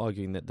or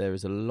arguing that there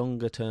is a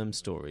longer term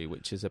story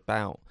which is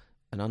about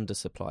an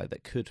undersupply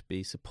that could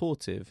be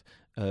supportive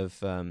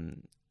of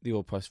the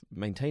oil price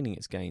maintaining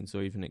its gains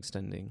or even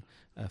extending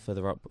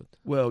further upward.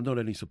 Well, not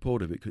only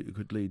supportive, it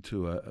could lead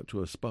to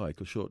a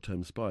spike, a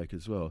short-term spike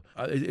as well.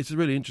 It's a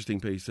really interesting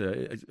piece.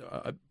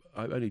 I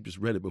only just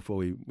read it before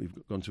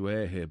we've gone to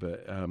air here,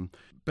 but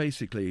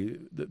basically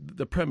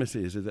the premise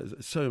is that there's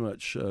so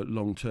much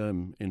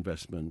long-term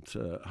investment,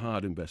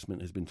 hard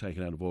investment has been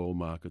taken out of oil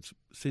markets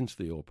since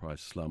the oil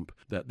price slump,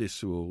 that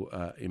this will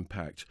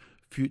impact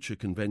future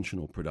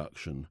conventional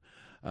production.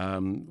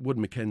 Wood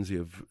Mackenzie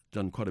have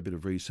done quite a bit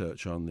of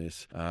research on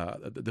this.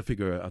 The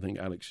figure I think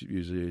Alex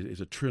uses is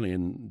 $1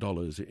 trillion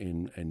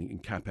in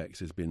capex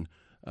has been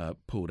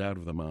pulled out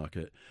of the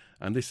market,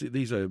 and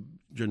these are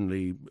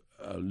generally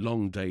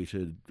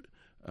long-dated,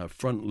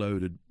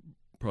 front-loaded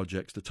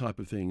projects, the type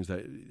of things that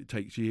it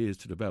takes years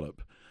to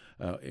develop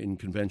in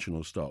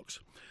conventional stocks.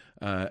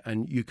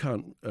 And you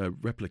can't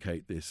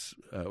replicate this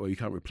or you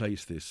can't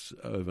replace this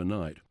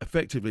overnight.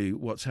 Effectively,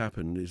 what's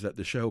happened is that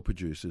the shale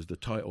producers, the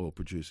tight oil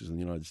producers in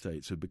the United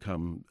States, have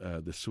become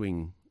the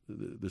swing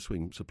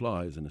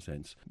suppliers in a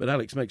sense. But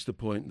Alex makes the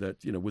point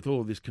that, with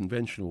all this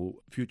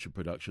conventional future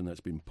production that's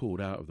been pulled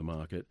out of the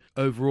market,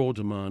 overall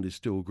demand is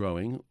still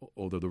growing,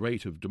 although the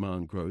rate of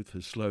demand growth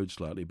has slowed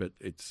slightly, but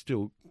it's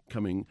still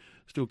coming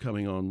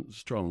on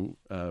strong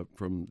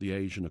from the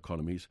Asian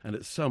economies. And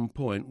at some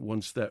point,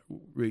 once that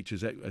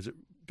reaches, as it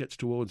gets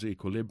towards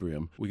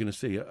equilibrium, we're going to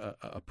see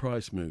a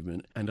price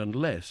movement. And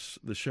unless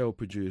the shale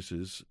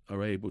producers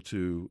are able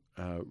to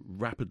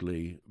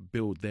rapidly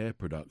build their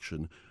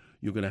production,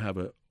 you're going to have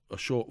a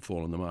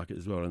shortfall in the market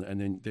as well,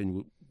 and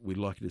then we're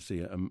likely to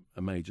see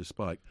a major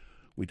spike.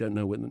 We don't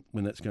know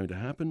when that's going to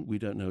happen. We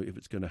don't know if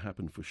it's going to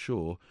happen for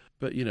sure.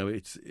 But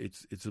it's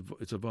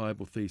a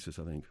viable thesis,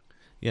 I think.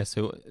 Yeah.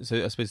 So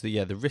I suppose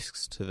the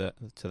risks to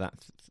that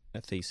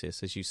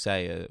thesis, as you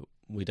say,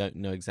 we don't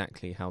know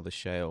exactly how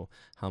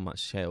much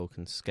shale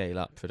can scale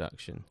up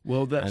production.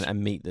 Well,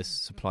 and meet this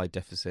supply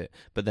deficit.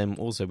 But then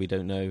also we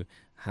don't know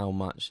how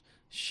much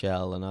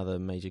Shell and other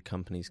major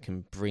companies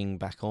can bring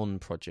back on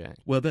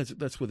projects. Well,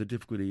 that's where the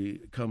difficulty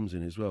comes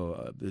in as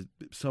well.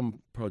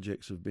 Some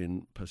projects have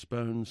been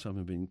postponed, some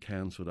have been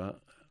cancelled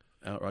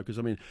outright. Because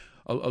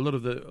a lot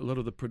of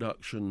the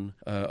production,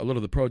 a lot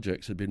of the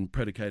projects had been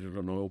predicated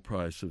on an oil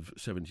price of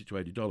 $70 to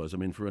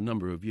 $80. For a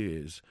number of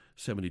years,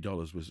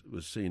 $70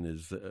 was seen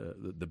as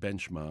the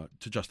benchmark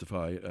to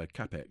justify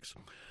capex.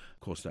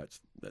 Of course, that's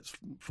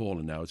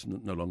fallen now. It's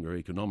no longer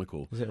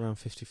economical. Is it around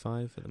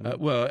 55 at the moment?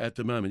 Well, at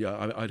the moment,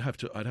 yeah, I'd have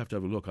to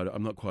have a look.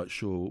 I'm not quite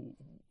sure.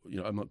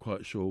 I'm not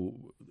quite sure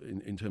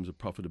in terms of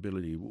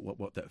profitability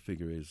what that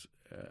figure is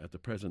at the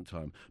present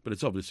time. But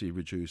it's obviously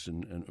reduced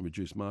and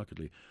reduced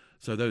markedly.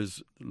 So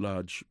those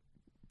large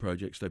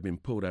projects, they've been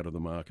pulled out of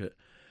the market,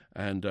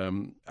 and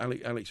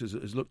Alex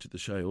has looked at the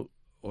shale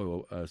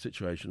oil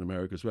situation in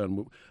America as well.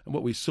 And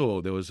what we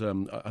saw, there was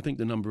I think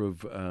the number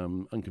of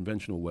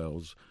unconventional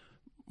wells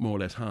more or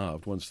less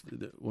halved once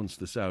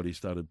the Saudis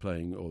started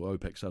playing, or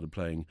OPEC started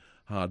playing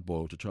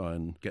hardball to try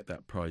and get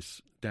that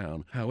price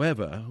down.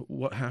 However,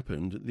 what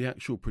happened, the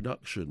actual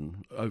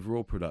production,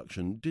 overall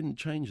production, didn't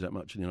change that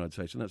much in the United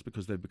States, and that's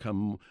because they've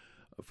become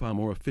far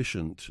more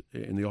efficient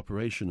in the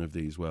operation of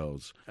these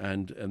wells,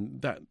 and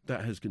that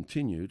has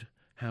continued.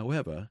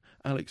 However,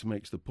 Alex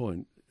makes the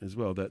point as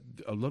well that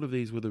a lot of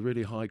these were the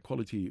really high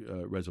quality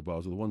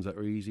reservoirs, are the ones that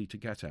are easy to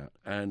get at,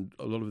 and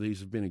a lot of these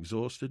have been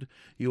exhausted.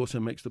 He also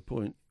makes the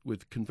point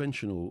with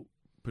conventional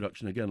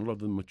production again, a lot of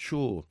them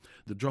mature.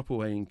 The drop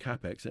away in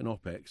capex and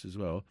opex as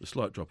well, the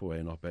slight drop away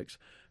in opex,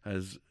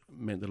 has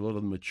meant that a lot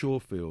of the mature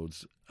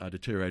fields are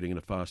deteriorating at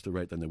a faster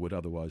rate than they would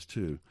otherwise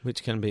too.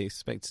 Which can be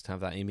expected to have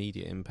that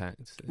immediate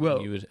impact.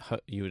 Well,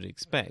 you would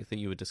expect that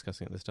you were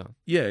discussing at the start.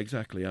 Yeah,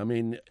 exactly. I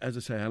mean, as I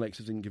say, Alex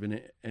hasn't given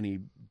it any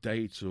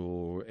date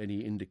or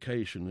any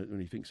indication that when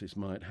he thinks this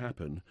might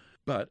happen,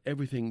 but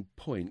everything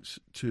points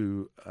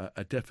to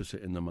a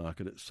deficit in the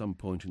market at some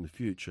point in the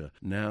future.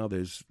 Now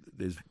there's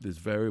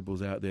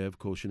variables out there. Of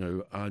course,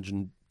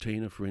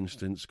 Argentina, for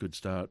instance, could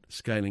start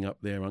scaling up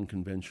their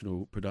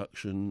unconventional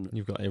production.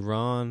 You've got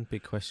Iran,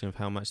 big question of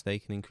how much they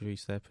can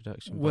increase their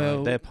production.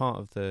 Well, they're part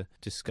of the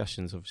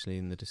discussions, obviously,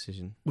 in the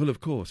decision. Well,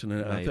 of course, and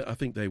I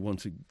think they want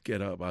to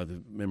get up, by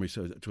the memory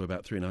serves, to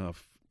about 3.5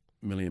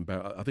 million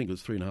barrels. I think it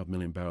was 3.5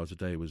 million barrels a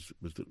day was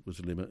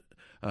the limit.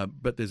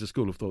 But there's a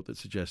school of thought that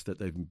suggests that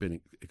they've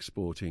been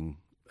exporting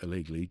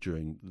illegally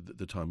during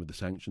the time of the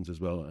sanctions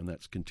as well, and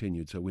that's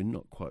continued. So we're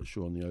not quite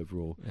sure on the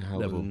overall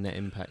level. The net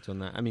impact on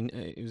that. I mean,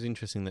 it was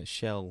interesting that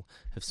Shell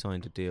have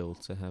signed a deal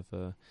to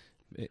have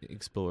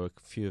explore a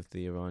few of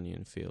the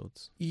Iranian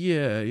fields.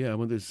 Yeah.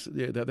 Well,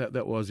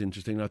 that was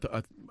interesting.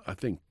 I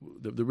think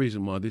the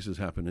reason why this has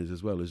happened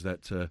is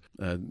that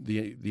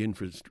the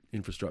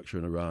infrastructure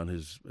in Iran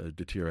has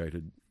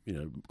deteriorated,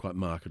 quite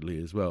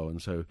markedly as well,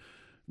 and so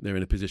they're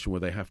in a position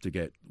where they have to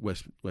get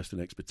Western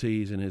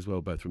expertise in as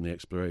well, both from the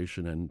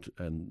exploration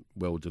and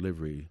well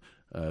delivery.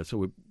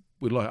 So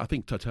I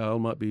think Total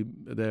might be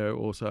there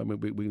also. I mean,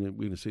 we're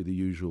going to see the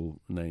usual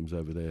names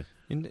over there.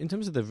 In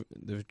terms of the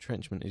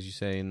retrenchment, as you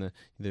say, and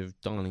the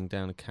dialing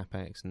down of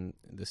capex and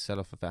the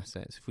sell-off of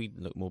assets, if we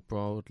look more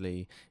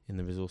broadly in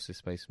the resources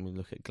space and we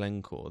look at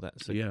Glencore,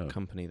 that's a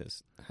company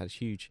that's had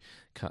huge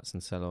cuts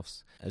and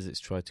sell-offs as it's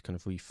tried to kind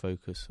of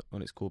refocus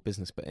on its core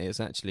business. But it's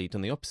actually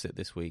done the opposite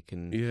this week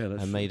and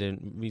made a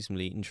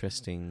reasonably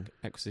interesting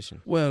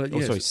acquisition. Well,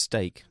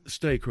 stake.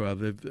 Stake,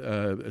 rather,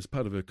 as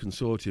part of a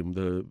consortium,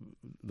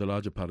 the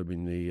larger part of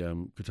being the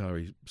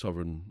Qatari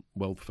Sovereign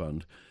Wealth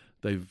Fund.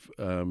 They're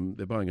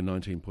buying a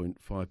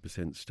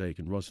 19.5% stake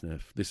in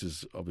Rosneft. This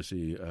is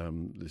obviously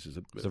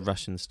it's a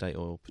Russian state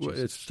oil producer.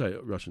 Well, it's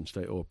a Russian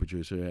state oil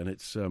producer, and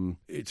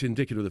it's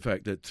indicative of the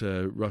fact that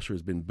Russia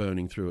has been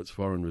burning through its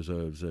foreign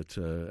reserves at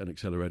an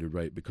accelerated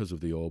rate because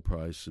of the oil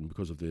price and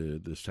because of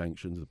the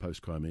sanctions, the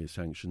post-Crimea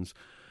sanctions,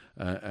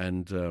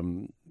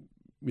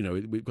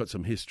 we've got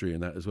some history in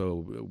that as well,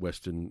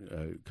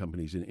 Western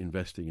companies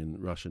investing in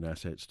Russian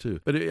assets too.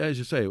 But as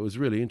you say, it was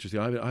really interesting.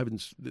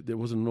 There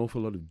wasn't an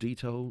awful lot of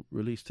detail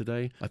released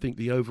today. I think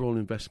the overall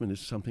investment is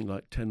something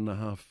like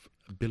 10.5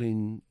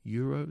 billion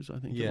euros, I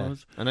think it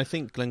was. And I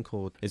think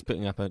Glencore is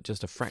putting up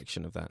just a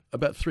fraction of that.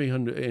 About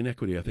 300 in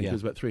equity, I think. It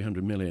was about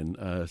 300 million.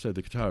 So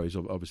the Qataris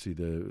are obviously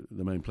the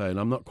main player, and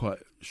I'm not quite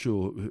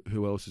sure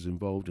who else is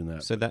involved in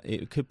that. So that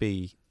it could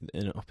be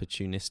an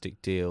opportunistic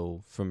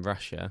deal from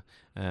Russia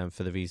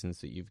for the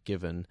reasons that you've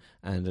given,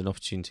 and an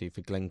opportunity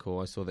for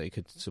Glencore. I saw that it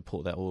could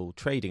support their oil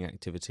trading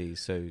activities,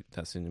 so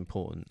that's an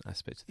important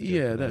aspect of the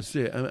deal. Yeah, that's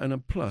it. And a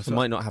plus... So it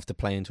might not have to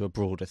play into a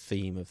broader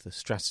theme of the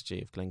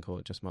strategy of Glencore.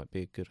 It just might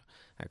be a good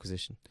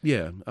acquisition.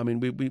 Yeah, I mean,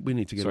 we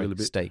need to get a little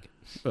bit... stake.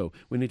 Well,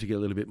 we need to get a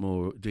little bit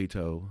more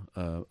detail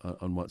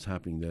on what's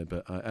happening there,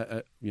 but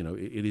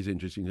it is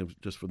interesting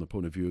just from the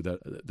point of view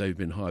that they've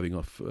been hiving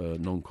off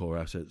non-core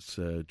assets,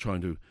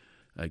 trying to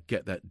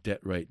get that debt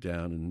rate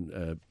down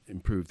and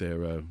improve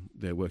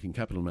their working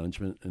capital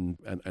management,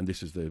 and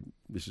this is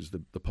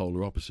the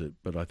polar opposite.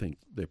 But I think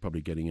they're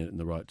probably getting it in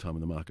the right time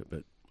in the market,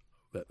 but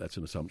that's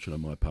an assumption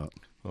on my part.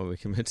 Well, we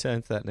can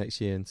return to that next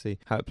year and see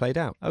how it played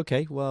out.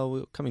 Okay, well,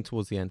 we're coming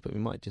towards the end, but we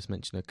might just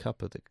mention a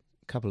couple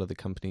of the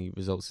company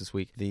results this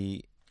week.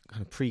 The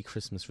kind of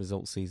pre-Christmas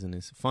results season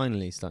is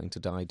finally starting to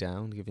die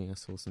down, giving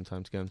us all some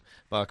time to go and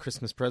buy our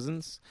Christmas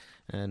presents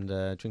and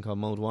drink our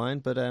mulled wine.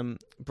 But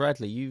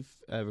Bradley, you've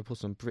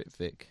reported on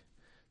Britvic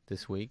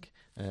this week,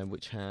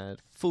 which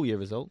had full-year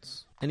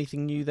results.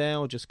 Anything new there,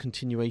 or just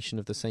continuation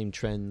of the same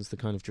trends, the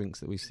kind of drinks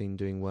that we've seen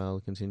doing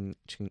well,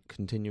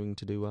 continuing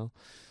to do well?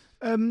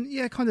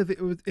 Kind of.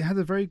 It had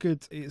a very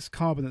good. Its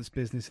carbonates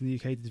business in the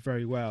UK did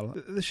very well.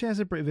 The shares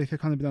of Britvic have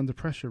kind of been under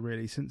pressure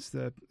really since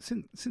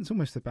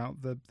almost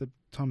about the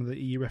time of the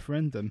EU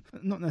referendum.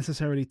 Not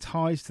necessarily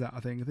tied to that. I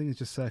think it's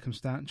just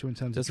circumstantial in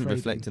terms of trading. Doesn't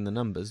reflect in the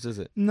numbers, does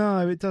it?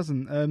 No, it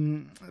doesn't.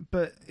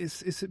 But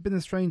it's been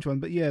a strange one.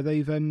 But yeah,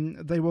 they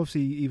were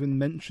obviously even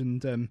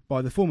mentioned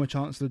by the former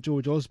Chancellor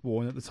George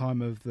Osborne at the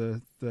time of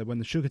when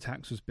the sugar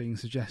tax was being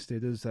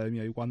suggested as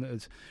one that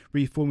had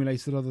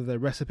reformulated a lot of their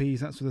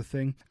recipes, that sort of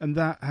thing. And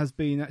that has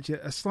been actually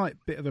a slight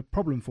bit of a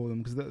problem for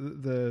them because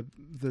the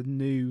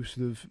new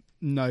sort of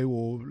no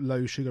or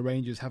low sugar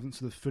ranges haven't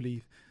sort of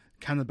fully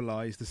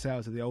cannibalised the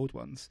sales of the old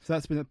ones. So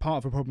that's been a part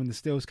of a problem in the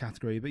stills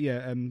category. But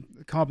yeah,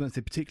 carbonates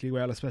did particularly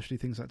well, especially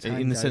things like Tango.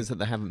 In the sense that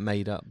they haven't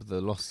made up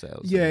the lost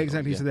sales. Yeah,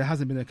 exactly. Yeah. So there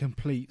hasn't been a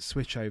complete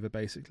switch over,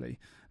 basically.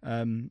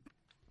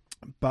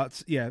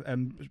 But yeah,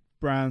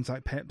 brands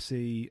like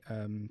Pepsi,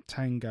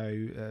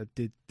 Tango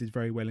did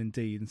very well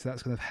indeed, and so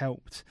that's kind of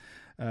helped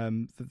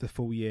the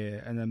full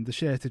year. And the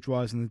shares did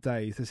rise on the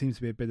day. So there seems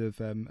to be a bit of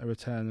a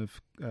return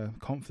of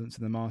confidence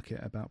in the market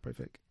about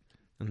Britvic.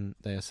 And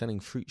they are selling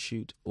Fruit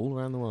Shoot all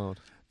around the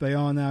world. They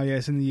are now,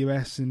 yes, in the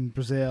US, in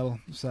Brazil.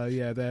 So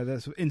yeah,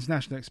 there's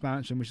international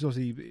expansion, which is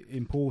obviously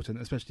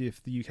important, especially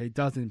if the UK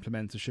does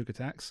implement a sugar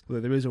tax.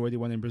 Although there is already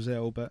one in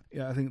Brazil, but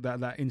yeah, I think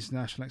that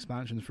international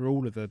expansion for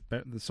all of the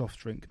soft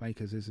drink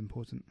makers is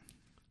important.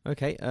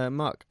 Okay,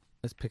 Mark,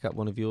 let's pick up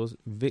one of yours.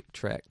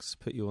 Victrex,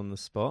 put you on the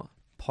spot.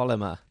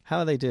 Polymer, how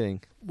are they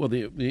doing? Well,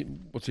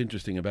 what's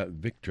interesting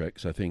about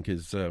Victrex, I think,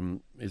 is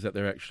that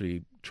they're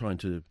actually trying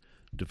to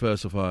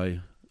diversify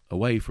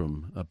away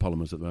from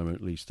polymers at the moment,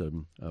 at least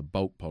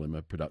bulk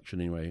polymer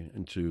production anyway,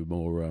 into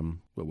more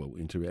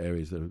into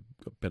areas that have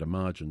got better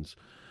margins.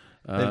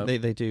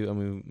 They do. I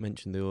mean, we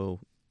mentioned the oil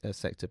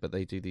sector, but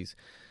they do these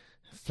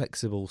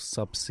flexible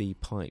subsea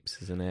pipes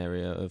as an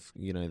area of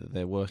that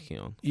they're working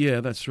on.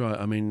 Yeah, that's right.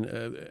 I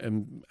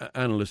mean,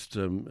 analysts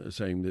are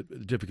saying that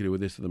the difficulty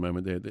with this at the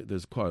moment,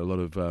 there's quite a lot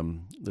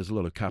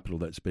of capital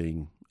that's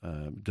being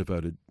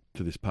devoted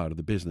to this part of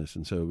the business,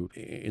 and so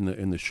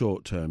in the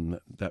short term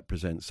that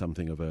presents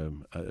something of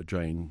a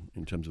drain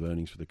in terms of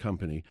earnings for the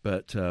company.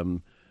 But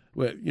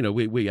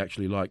we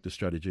actually like the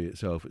strategy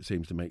itself. It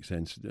seems to make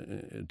sense,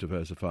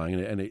 diversifying,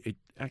 and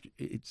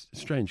it's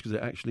strange because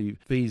it actually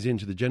feeds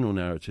into the general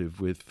narrative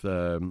with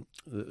the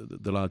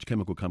large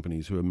chemical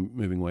companies who are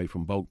moving away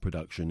from bulk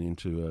production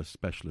into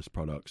specialist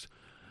products.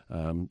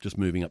 Just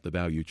moving up the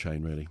value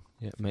chain, really.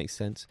 Yeah, it makes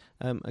sense.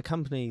 A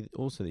company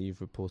also that you've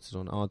reported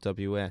on,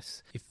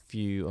 RWS, if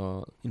you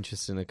are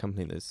interested in a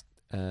company that's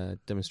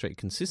demonstrated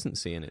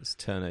consistency in its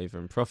turnover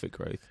and profit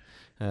growth,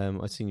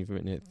 I've seen you've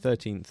written it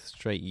 13th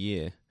straight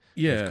year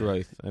of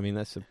growth. I mean,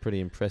 that's a pretty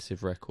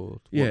impressive record.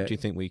 What do you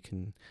think we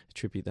can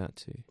attribute that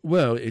to?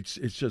 Well, it's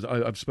just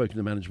I've spoken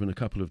to management a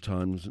couple of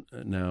times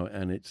now,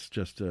 and it's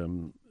just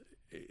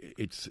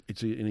it's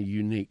in a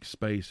unique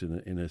space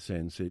in a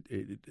sense.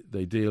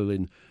 They deal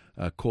in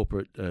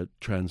corporate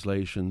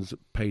translations,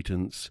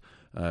 patents,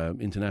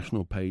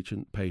 international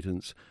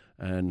patents,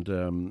 and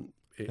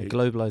a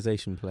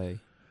globalization play.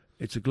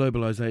 It's a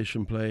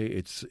globalization play.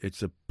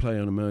 It's a play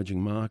on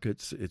emerging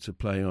markets. It's a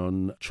play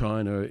on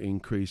China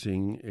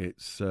increasing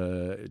its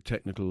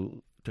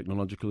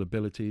technological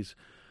abilities.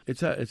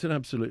 It's an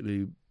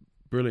absolutely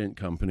brilliant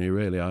company,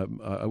 really.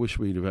 I wish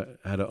we'd have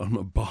had it on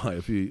a buy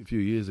a few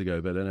years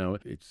ago, but now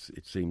it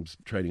seems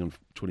trading on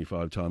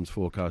 25 times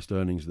forecast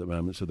earnings at the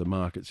moment, so the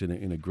market's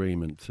in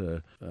agreement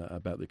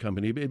about the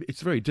company.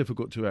 It's very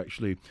difficult to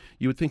actually.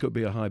 You would think it would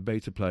be a high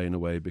beta play in a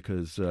way,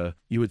 because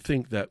you would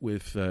think that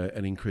with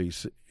any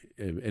increase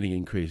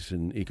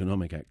in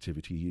economic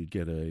activity, you'd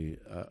get a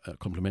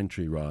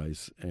complementary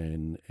rise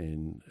in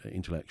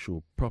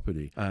intellectual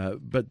property.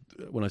 But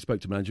when I spoke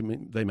to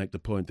management, they make the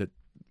point that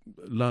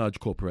large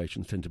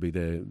corporations tend to be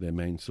their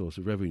main source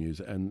of revenues,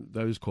 and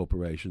those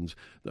corporations,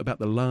 about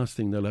the last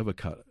thing they'll ever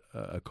cut,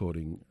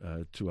 according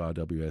to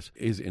RWS,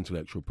 is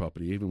intellectual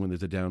property, even when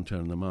there's a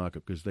downturn in the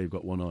market, because they've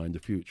got one eye in the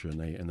future, and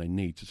they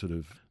need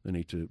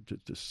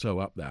to sew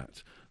up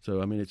that. So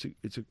I mean,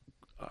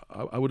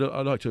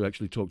 I'd like to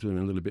actually talk to them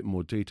in a little bit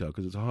more detail,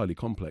 because it's a highly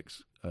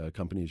complex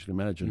company, as you can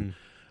imagine.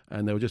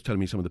 And they were just telling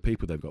me some of the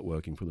people they've got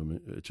working for them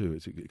too.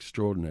 It's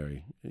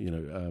extraordinary,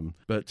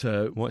 But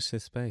watch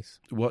this space.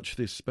 Watch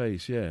this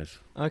space, yes.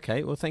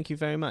 Okay, well, thank you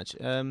very much.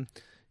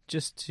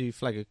 Just to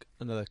flag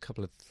another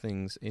couple of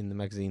things in the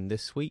magazine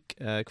this week,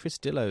 Chris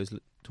Dillow is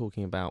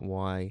talking about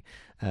why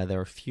there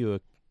are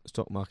fewer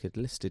stock market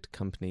listed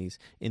companies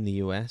in the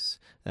US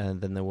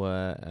than there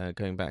were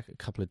going back a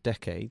couple of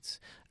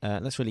decades.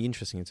 That's really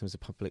interesting in terms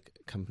of public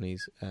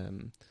companies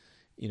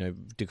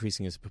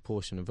decreasing as a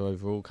proportion of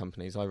overall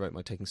companies. I wrote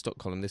my Taking Stock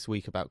column this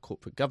week about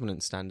corporate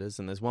governance standards,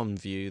 and there's one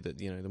view that,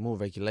 the more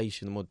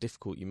regulation, the more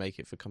difficult you make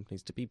it for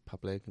companies to be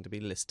public and to be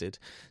listed,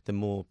 the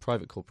more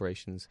private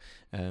corporations,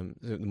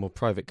 the more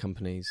private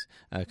companies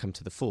come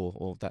to the fore,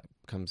 or that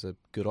becomes a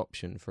good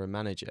option for a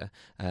manager.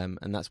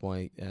 And that's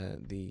why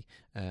the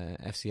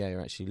FCA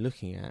are actually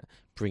looking at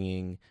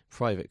bringing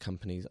private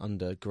companies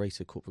under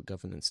greater corporate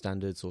governance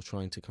standards, or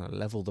trying to kind of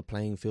level the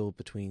playing field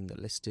between the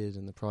listed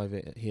and the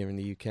private here in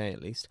the UK,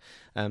 at least.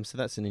 So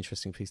that's an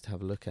interesting piece to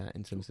have a look at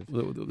in terms of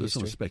There's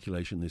some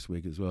speculation this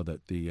week as well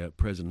that the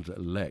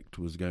president-elect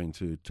was going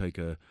to take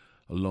a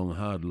long,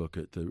 hard look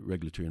at the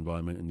regulatory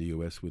environment in the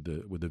US with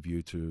a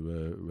view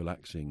to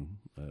relaxing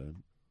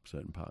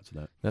certain parts of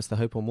that. That's the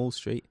hope on Wall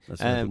Street.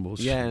 That's the hope on Wall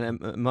Street. Yeah,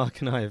 and Mark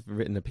and I have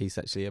written a piece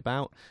actually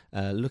about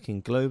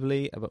looking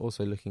globally, but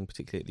also looking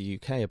particularly at the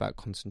UK, about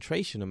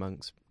concentration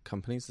amongst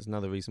companies. There's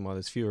another reason why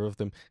there's fewer of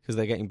them, because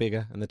they're getting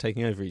bigger and they're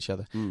taking over each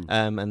other.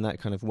 And that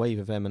kind of wave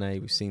of M&A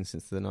we've seen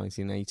since the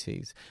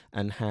 1980s,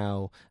 and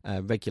how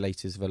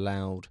regulators have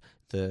allowed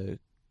the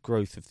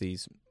growth of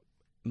these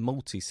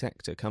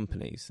multi-sector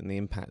companies and the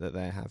impact that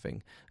they're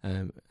having,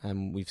 and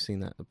we've seen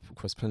that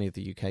across plenty of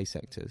the UK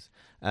sectors.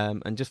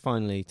 And just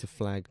finally to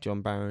flag,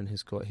 John Barron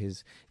has got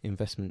his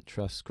investment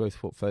trust growth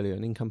portfolio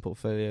and income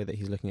portfolio that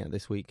he's looking at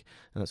this week,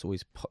 and that's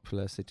always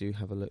popular, so do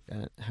have a look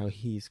at how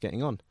he's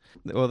getting on.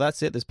 Well,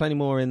 that's it. There's plenty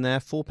more in there.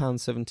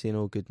 £4.70 in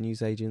all good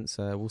newsagents.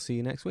 We'll see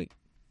you next week.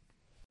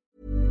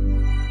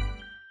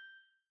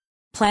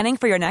 Planning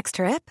for your next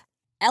trip?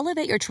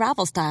 Elevate your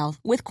travel style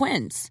with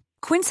Quince.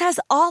 Quince has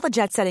all the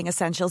jet-setting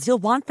essentials you'll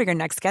want for your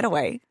next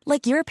getaway,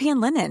 like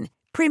European linen,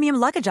 premium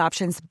luggage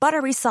options,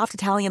 buttery soft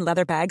Italian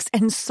leather bags,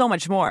 and so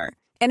much more.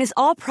 And is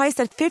all priced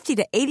at 50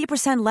 to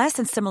 80% less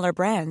than similar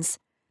brands.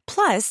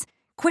 Plus,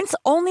 Quince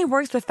only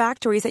works with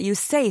factories that use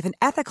safe and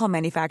ethical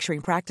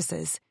manufacturing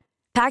practices.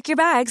 Pack your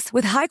bags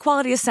with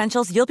high-quality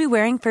essentials you'll be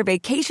wearing for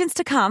vacations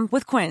to come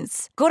with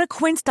Quince. Go to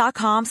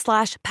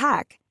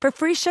quince.com/pack for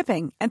free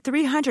shipping and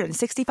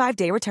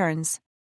 365-day returns.